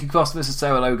 Nikki Cross versus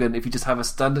Sarah Logan. If you just have a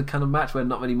standard kind of match where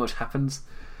not really much happens,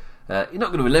 you're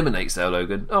not going to eliminate Sarah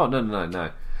Logan. Oh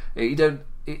no. You don't.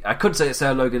 I could say that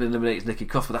Sarah Logan eliminates Nikki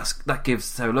Cross, but that gives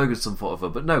Sarah Logan some thought of her.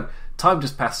 But no, time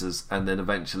just passes, and then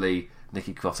eventually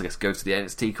Nikki Cross, I guess, goes to the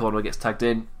NXT corner, gets tagged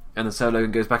in, and then Sarah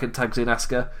Logan goes back and tags in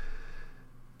Asuka,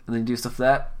 and then do stuff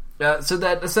there. So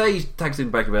then, let's say he tags in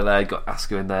Bianca Belair, got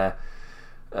Asuka in there.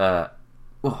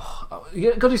 You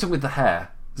got to do something with the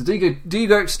hair. So do you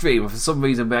go extreme? For some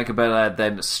reason, Bianca Belair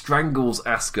then strangles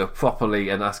Asuka properly,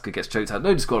 and Asuka gets choked out,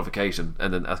 no disqualification,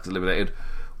 and then Asuka's eliminated,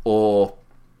 or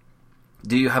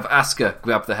do you have Asuka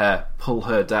grab the hair, pull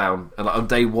her down, and like on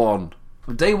day one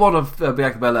of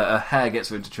Bianca Belair, her hair gets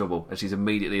her into trouble, and she's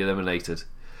immediately eliminated.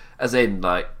 As in,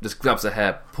 like, just grabs her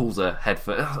hair, pulls her head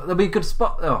for... that'd be a good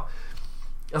spot. Oh,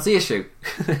 that's the issue.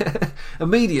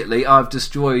 Immediately, I've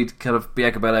destroyed kind of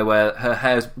Bianca Belair, where her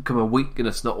hair's become a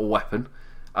weakness, not a weapon.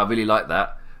 I really like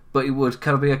that. But it would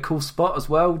kind of be a cool spot as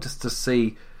well, just to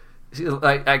see...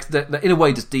 Like, in a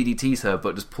way, just DDTs her,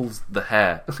 but just pulls the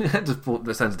hair.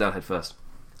 Just sends it down head first.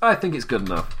 I think it's good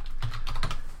enough.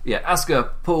 Yeah, Asuka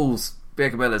pulls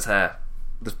Bianca Belair's hair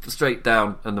straight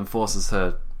down and then forces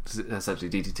her to essentially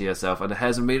DDT herself, and the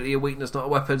hair's immediately a weakness, not a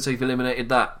weapon, so you've eliminated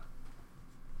that.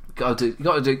 Got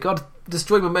to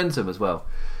destroy momentum as well.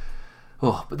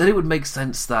 But then it would make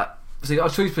sense that... So I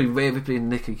choose between Rhea Ripley and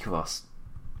Nikki Cross.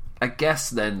 I guess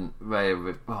then Rhea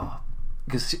Ripley...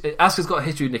 because Asuka's got a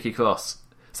history with Nikki Cross,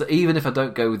 so even if I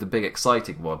don't go with the big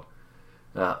exciting one,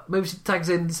 maybe she tags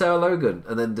in Sarah Logan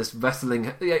and then just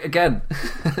wrestling again.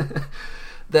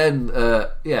 Then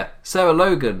Sarah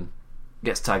Logan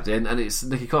gets tagged in, and it's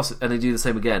Nikki Cross, and they do the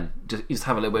same again. You just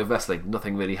have a little bit of wrestling,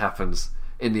 nothing really happens.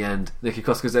 In the end, Nikki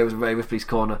Cross goes over to Rhea Ripley's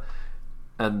corner,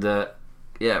 and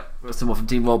someone from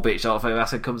Team Raw beats Charlotte Flair.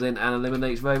 Asuka comes in and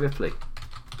eliminates Rhea Ripley.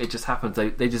 It just happens.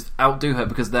 They just outdo her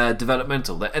because they're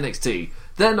developmental. They're NXT.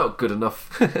 They're not good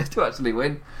enough to actually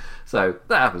win. So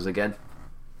that happens again.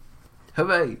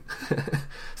 Hooray!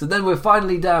 So then we're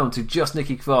finally down to just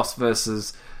Nikki Cross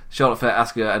versus Charlotte Flair,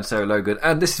 Asuka and Sarah Logan.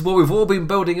 And this is what we've all been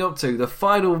building up to. The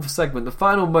final segment, the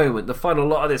final moment, the final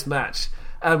lot of this match.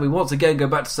 And we once again go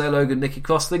back to Sarah Logan, Nikki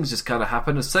Cross. Things just kind of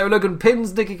happen as Sarah Logan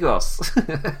pins Nikki Cross.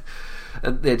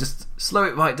 And just slow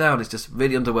it right down. It's just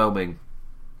really underwhelming.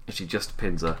 She just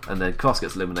pins her, and then Cross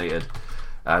gets eliminated.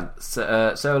 And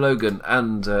Sarah Logan,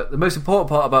 and the most important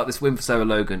part about this win for Sarah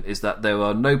Logan is that there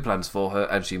are no plans for her,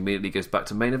 and she immediately goes back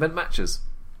to main event matches.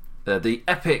 the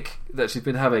epic that she's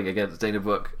been having against Dana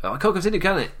Brooke. I can't continue,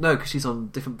 can it? No, because she's on a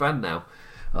different brand now.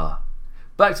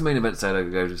 Back to main event, Sarah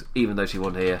Logan goes, even though she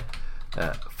won here.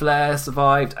 Flair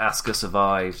survived, Asuka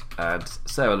survived, and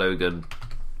Sarah Logan.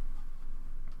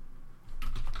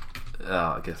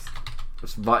 I guess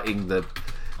just writing the.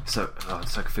 So I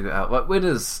can figure it out. Right,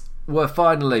 winners were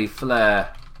finally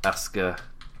Flair, Asuka,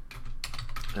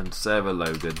 and Sarah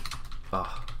Logan.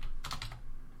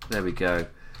 There we go.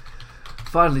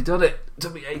 Finally done it. It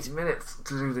took me 80 minutes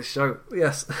to do this show.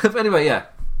 Yes. But anyway, yeah.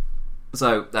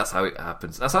 So that's how it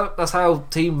happens. That's how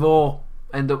Team Raw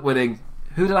end up winning.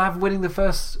 Who did I have winning the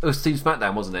first? Oh, it was Team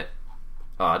SmackDown, wasn't it?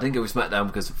 I didn't go with SmackDown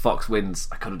because Fox wins.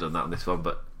 I could have done that on this one,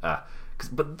 but that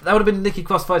would have been Nikki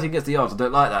Cross fighting against the odds. I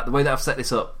don't like that. The way that I've set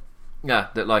this up. Yeah,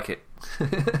 don't like it.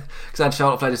 Because I had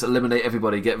Charlotte Flair just eliminate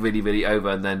everybody, get really, really over,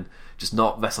 and then just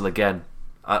not wrestle again.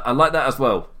 I like that as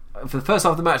well. For the first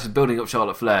half of the match, is building up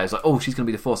Charlotte Flair. It's like, oh, she's going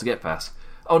to be the force to get past.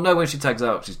 Oh no, when she tags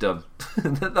out, she's done.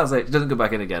 That's it. She doesn't go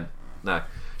back in again. No,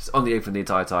 she's on the apron the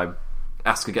entire time.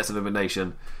 Asuka gets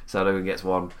elimination. Sarah Logan gets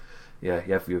one. Yeah,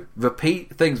 you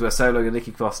repeat things where Sarah Logan and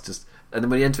Nikki Cross just, and then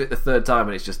when you enter it the third time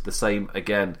and it's just the same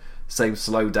again, same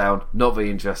slow down, not very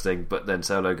interesting. But then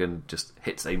Sarah Logan just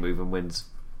hits a move and wins.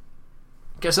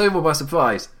 Gets over by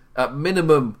surprise at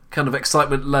minimum kind of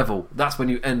excitement level. That's when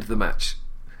you end the match.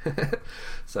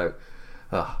 So,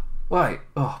 why?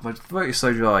 Oh, my throat is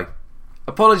so dry.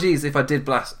 Apologies if I did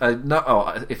blast.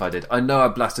 If I did, I know I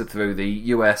blasted through the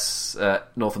US,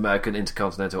 North American,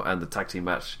 Intercontinental, and the tag team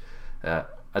match. I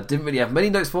didn't really have many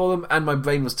notes for them, and my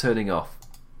brain was turning off.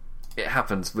 It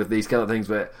happens with these kind of things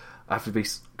where I have to be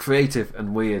creative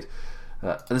and weird.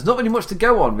 And there's not really much to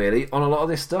go on really on a lot of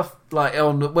this stuff. Like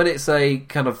when it's a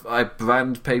kind of a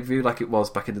brand pay-per-view, like it was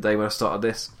back in the day when I started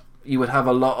this. You would have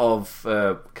a lot of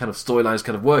kind of storylines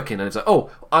kind of working, and it's like,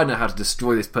 oh, I know how to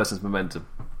destroy this person's momentum.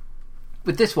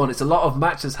 With this one, it's a lot of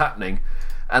matches happening,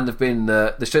 and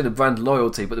they're showing the brand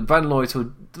loyalty, but the brand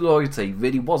loyalty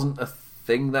really wasn't a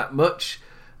thing that much.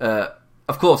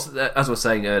 Of course, as I was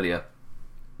saying earlier,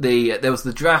 there was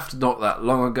the draft not that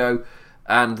long ago,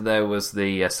 and there was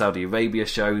the Saudi Arabia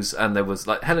shows, and there was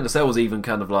like Hell in a Cell was even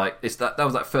kind of like that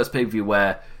was that first pay-per-view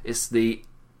where it's the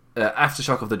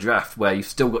aftershock of the draft where you've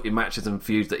still got your matches and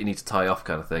feuds that you need to tie off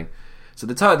kind of thing. So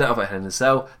they tied that off at Hell in a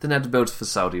Cell, then they had to build for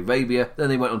Saudi Arabia, then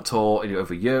they went on tour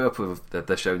over Europe with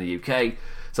their show in the UK.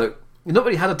 So you've not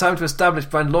really had a time to establish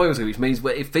brand loyalty, which means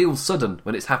it feels sudden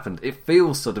when it's happened. It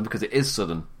feels sudden because it is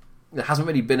sudden. There hasn't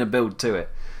really been a build to it.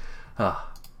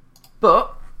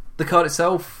 But the card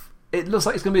itself, it looks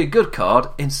like it's going to be a good card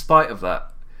in spite of that.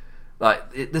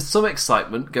 There's some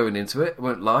excitement going into it, I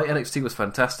won't lie. NXT was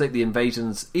fantastic. The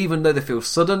invasions, even though they feel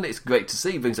sudden, it's great to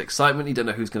see. It brings excitement. You don't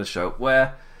know who's going to show up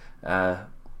where. But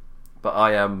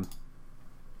I am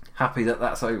happy that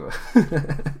that's over.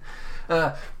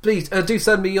 Please do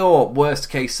send me your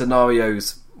worst case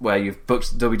scenarios where you've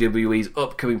booked WWE's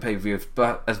upcoming pay-per-view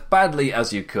as badly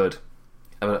as you could,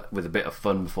 with a bit of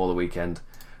fun before the weekend.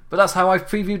 But that's how I've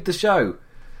previewed the show,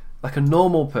 like a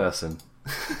normal person.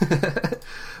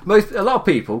 A lot of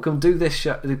people can do this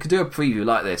show, can do a preview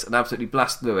like this and absolutely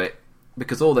blast through it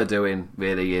because all they're doing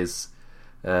really is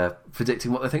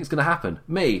predicting what they think is going to happen.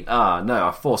 Me, no,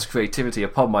 I force creativity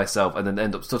upon myself and then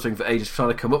end up stuttering for ages trying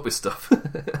to come up with stuff.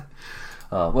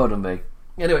 Well done me.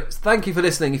 Anyway, thank you for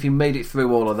listening. If you made it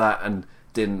through all of that and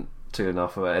didn't tune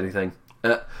off or anything,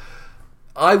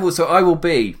 I will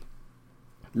be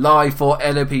live for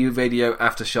NOP Radio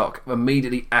Aftershock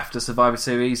immediately after Survivor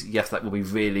Series. Yes, that will be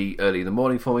really early in the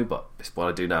morning for me, but it's what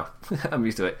I do now. I'm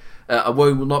used to it. I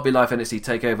will not be live for NXT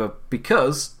TakeOver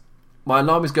because my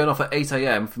alarm is going off at 8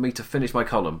 AM for me to finish my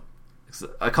column.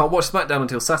 I can't watch SmackDown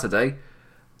until Saturday,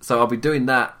 so I'll be doing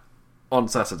that on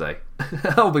Saturday.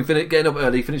 I'll be getting up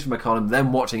early, finishing my column,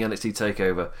 then watching NXT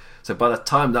TakeOver. So by the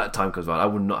time that time comes around, I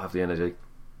will not have the energy.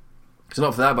 So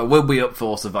not for that, but we'll be up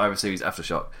for Survivor Series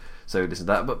Aftershock. So listen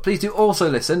to that. But please do also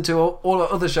listen to all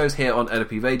our other shows here on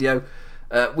NOP Radio.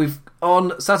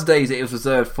 On Saturdays it was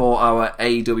reserved for our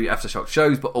AEW Aftershock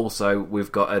shows, but also we've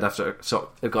got an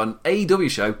AEW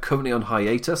show currently on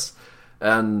hiatus,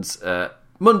 and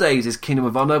Mondays is Kingdom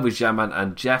of Honor with Jaman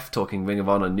and Jeff talking Ring of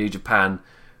Honor, New Japan,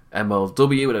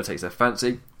 MLW, whatever takes their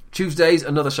fancy. Tuesdays,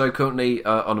 another show currently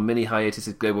on a mini hiatus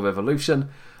is Global Revolution.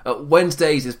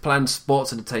 Wednesdays is Planned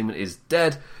Sports Entertainment is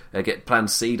Dead. Get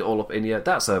Planned Seed all up in here.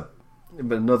 That's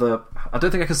another. I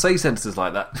don't think I can say sentences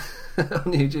like that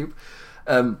on YouTube.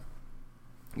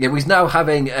 We're now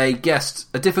having a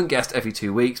different guest every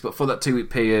 2 weeks, but for that 2 week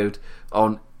period,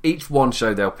 on each one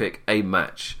show they'll pick a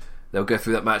match. They'll go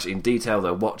through that match in detail,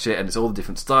 they'll watch it, and it's all the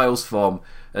different styles from...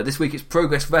 this week it's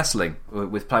Progress Wrestling,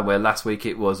 with plan where last week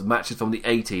it was matches from the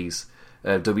 80s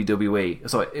WWE.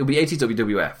 Sorry, it'll be 80s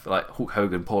WWF, like Hulk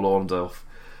Hogan, Paul Orndorff,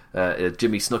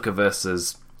 Jimmy Snuka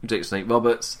versus Jake Snake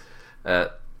Roberts. Yeah,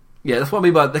 that's what I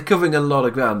mean by they're covering a lot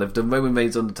of ground. They've done Roman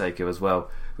Reigns Undertaker as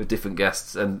well, with different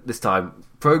guests, and this time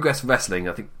Progress Wrestling,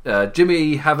 I think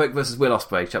Jimmy Havoc versus Will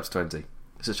Ospreay, chapter 20.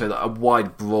 It's to show that a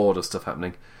wide broad of stuff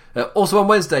happening. Also on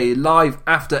Wednesday, live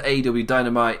after AEW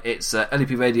Dynamite, it's LEP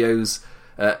Radio's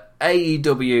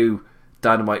AEW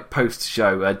Dynamite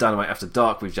post-show, Dynamite After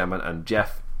Dark with Jamman and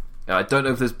Jeff. I don't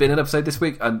know if there's been an episode this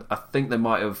week, and I think they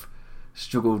might have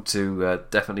struggled to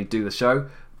definitely do the show.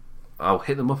 I'll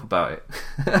hit them up about it.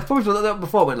 I probably done that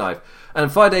before I went live.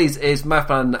 And Fridays is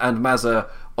Mathman and Mazza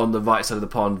on the right side of the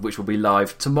pond, which will be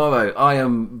live tomorrow. I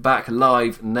am back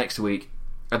live next week.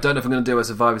 I don't know if I'm going to do a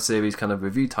Survivor Series kind of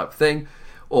review type thing,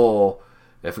 or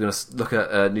if we're going to look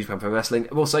at New Japan Pro Wrestling.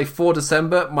 I will say for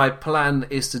December, my plan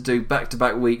is to do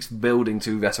back-to-back weeks building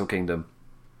to Wrestle Kingdom.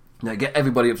 Now, get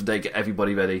everybody up to date, get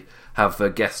everybody ready,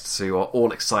 have guests who are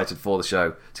all excited for the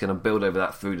show to kind of build over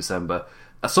that through December.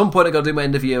 At some point, I've got to do my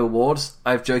end-of-year awards.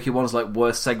 I have jokey ones like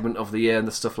worst segment of the year and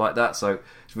the stuff like that, so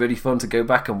it's really fun to go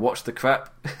back and watch the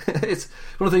crap. It's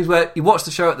one of the things where you watch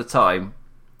the show at the time,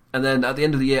 and then at the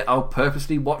end of the year, I'll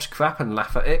purposely watch crap and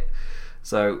laugh at it.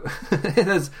 So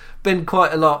there's been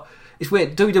quite a lot. It's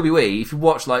weird. WWE, if you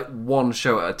watch like one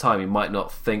show at a time, you might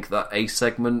not think that a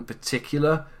segment in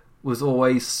particular was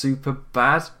always super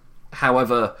bad.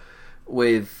 However,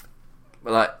 with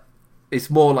like, it's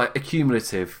more like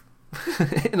accumulative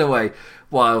in a way.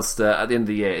 Whilst at the end of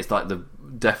the year, it's like the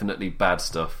definitely bad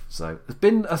stuff. So there's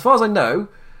been, as far as I know,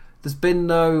 there's been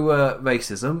no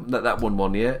racism. That won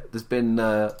 1 year. There's been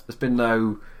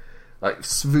no like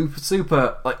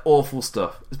super like awful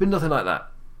stuff. There's been nothing like that.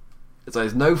 So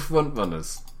there's no front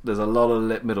runners. There's a lot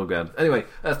of middle ground. Anyway,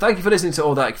 thank you for listening to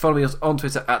all that. You can follow me on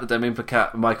Twitter at the Dem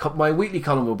Implicat. My weekly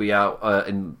column will be out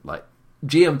in like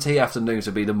GMT afternoons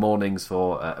will be the mornings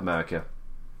for America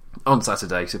on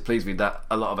Saturday. So please read that.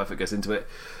 A lot of effort goes into it.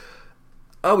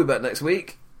 I'll be back next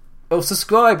week. Oh,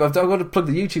 subscribe. I've got to plug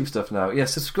the YouTube stuff now. Yeah,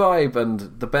 subscribe and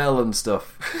the bell and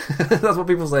stuff. That's what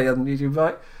people say on YouTube,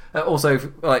 right?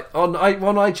 Also, like on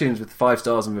iTunes with 5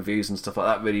 stars and reviews and stuff like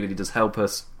that really, really does help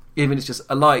us. Even if it's just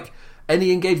a like.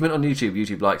 Any engagement on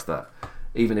YouTube likes that.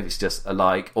 Even if it's just a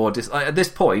like or dislike. At this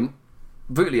point,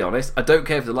 brutally honest, I don't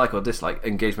care if it's a like or dislike.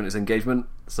 Engagement is engagement.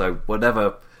 So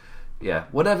whatever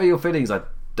your feelings, I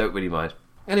don't really mind.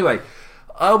 Anyway,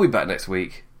 I'll be back next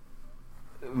week.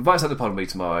 Right side of the pond with me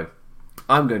tomorrow.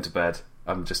 I'm going to bed.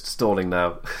 I'm just stalling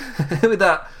now. With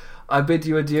that, I bid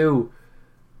you adieu.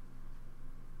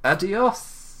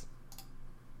 Adios.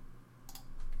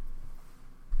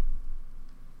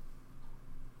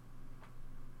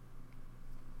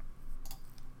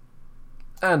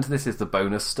 And this is the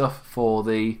bonus stuff for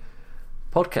the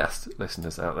podcast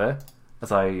listeners out there,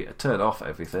 as I turn off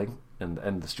everything and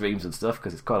end the streams and stuff,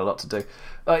 because it's quite a lot to do.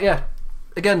 Yeah,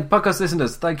 again, podcast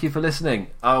listeners, thank you for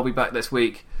listening. I'll be back next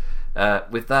week.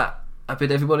 With that, I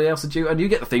bid everybody else adieu, and you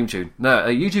get the theme tune. No,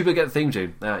 YouTube will get the theme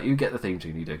tune. You get the theme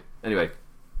tune, you do. Anyway,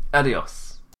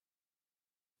 adios.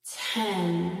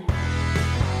 10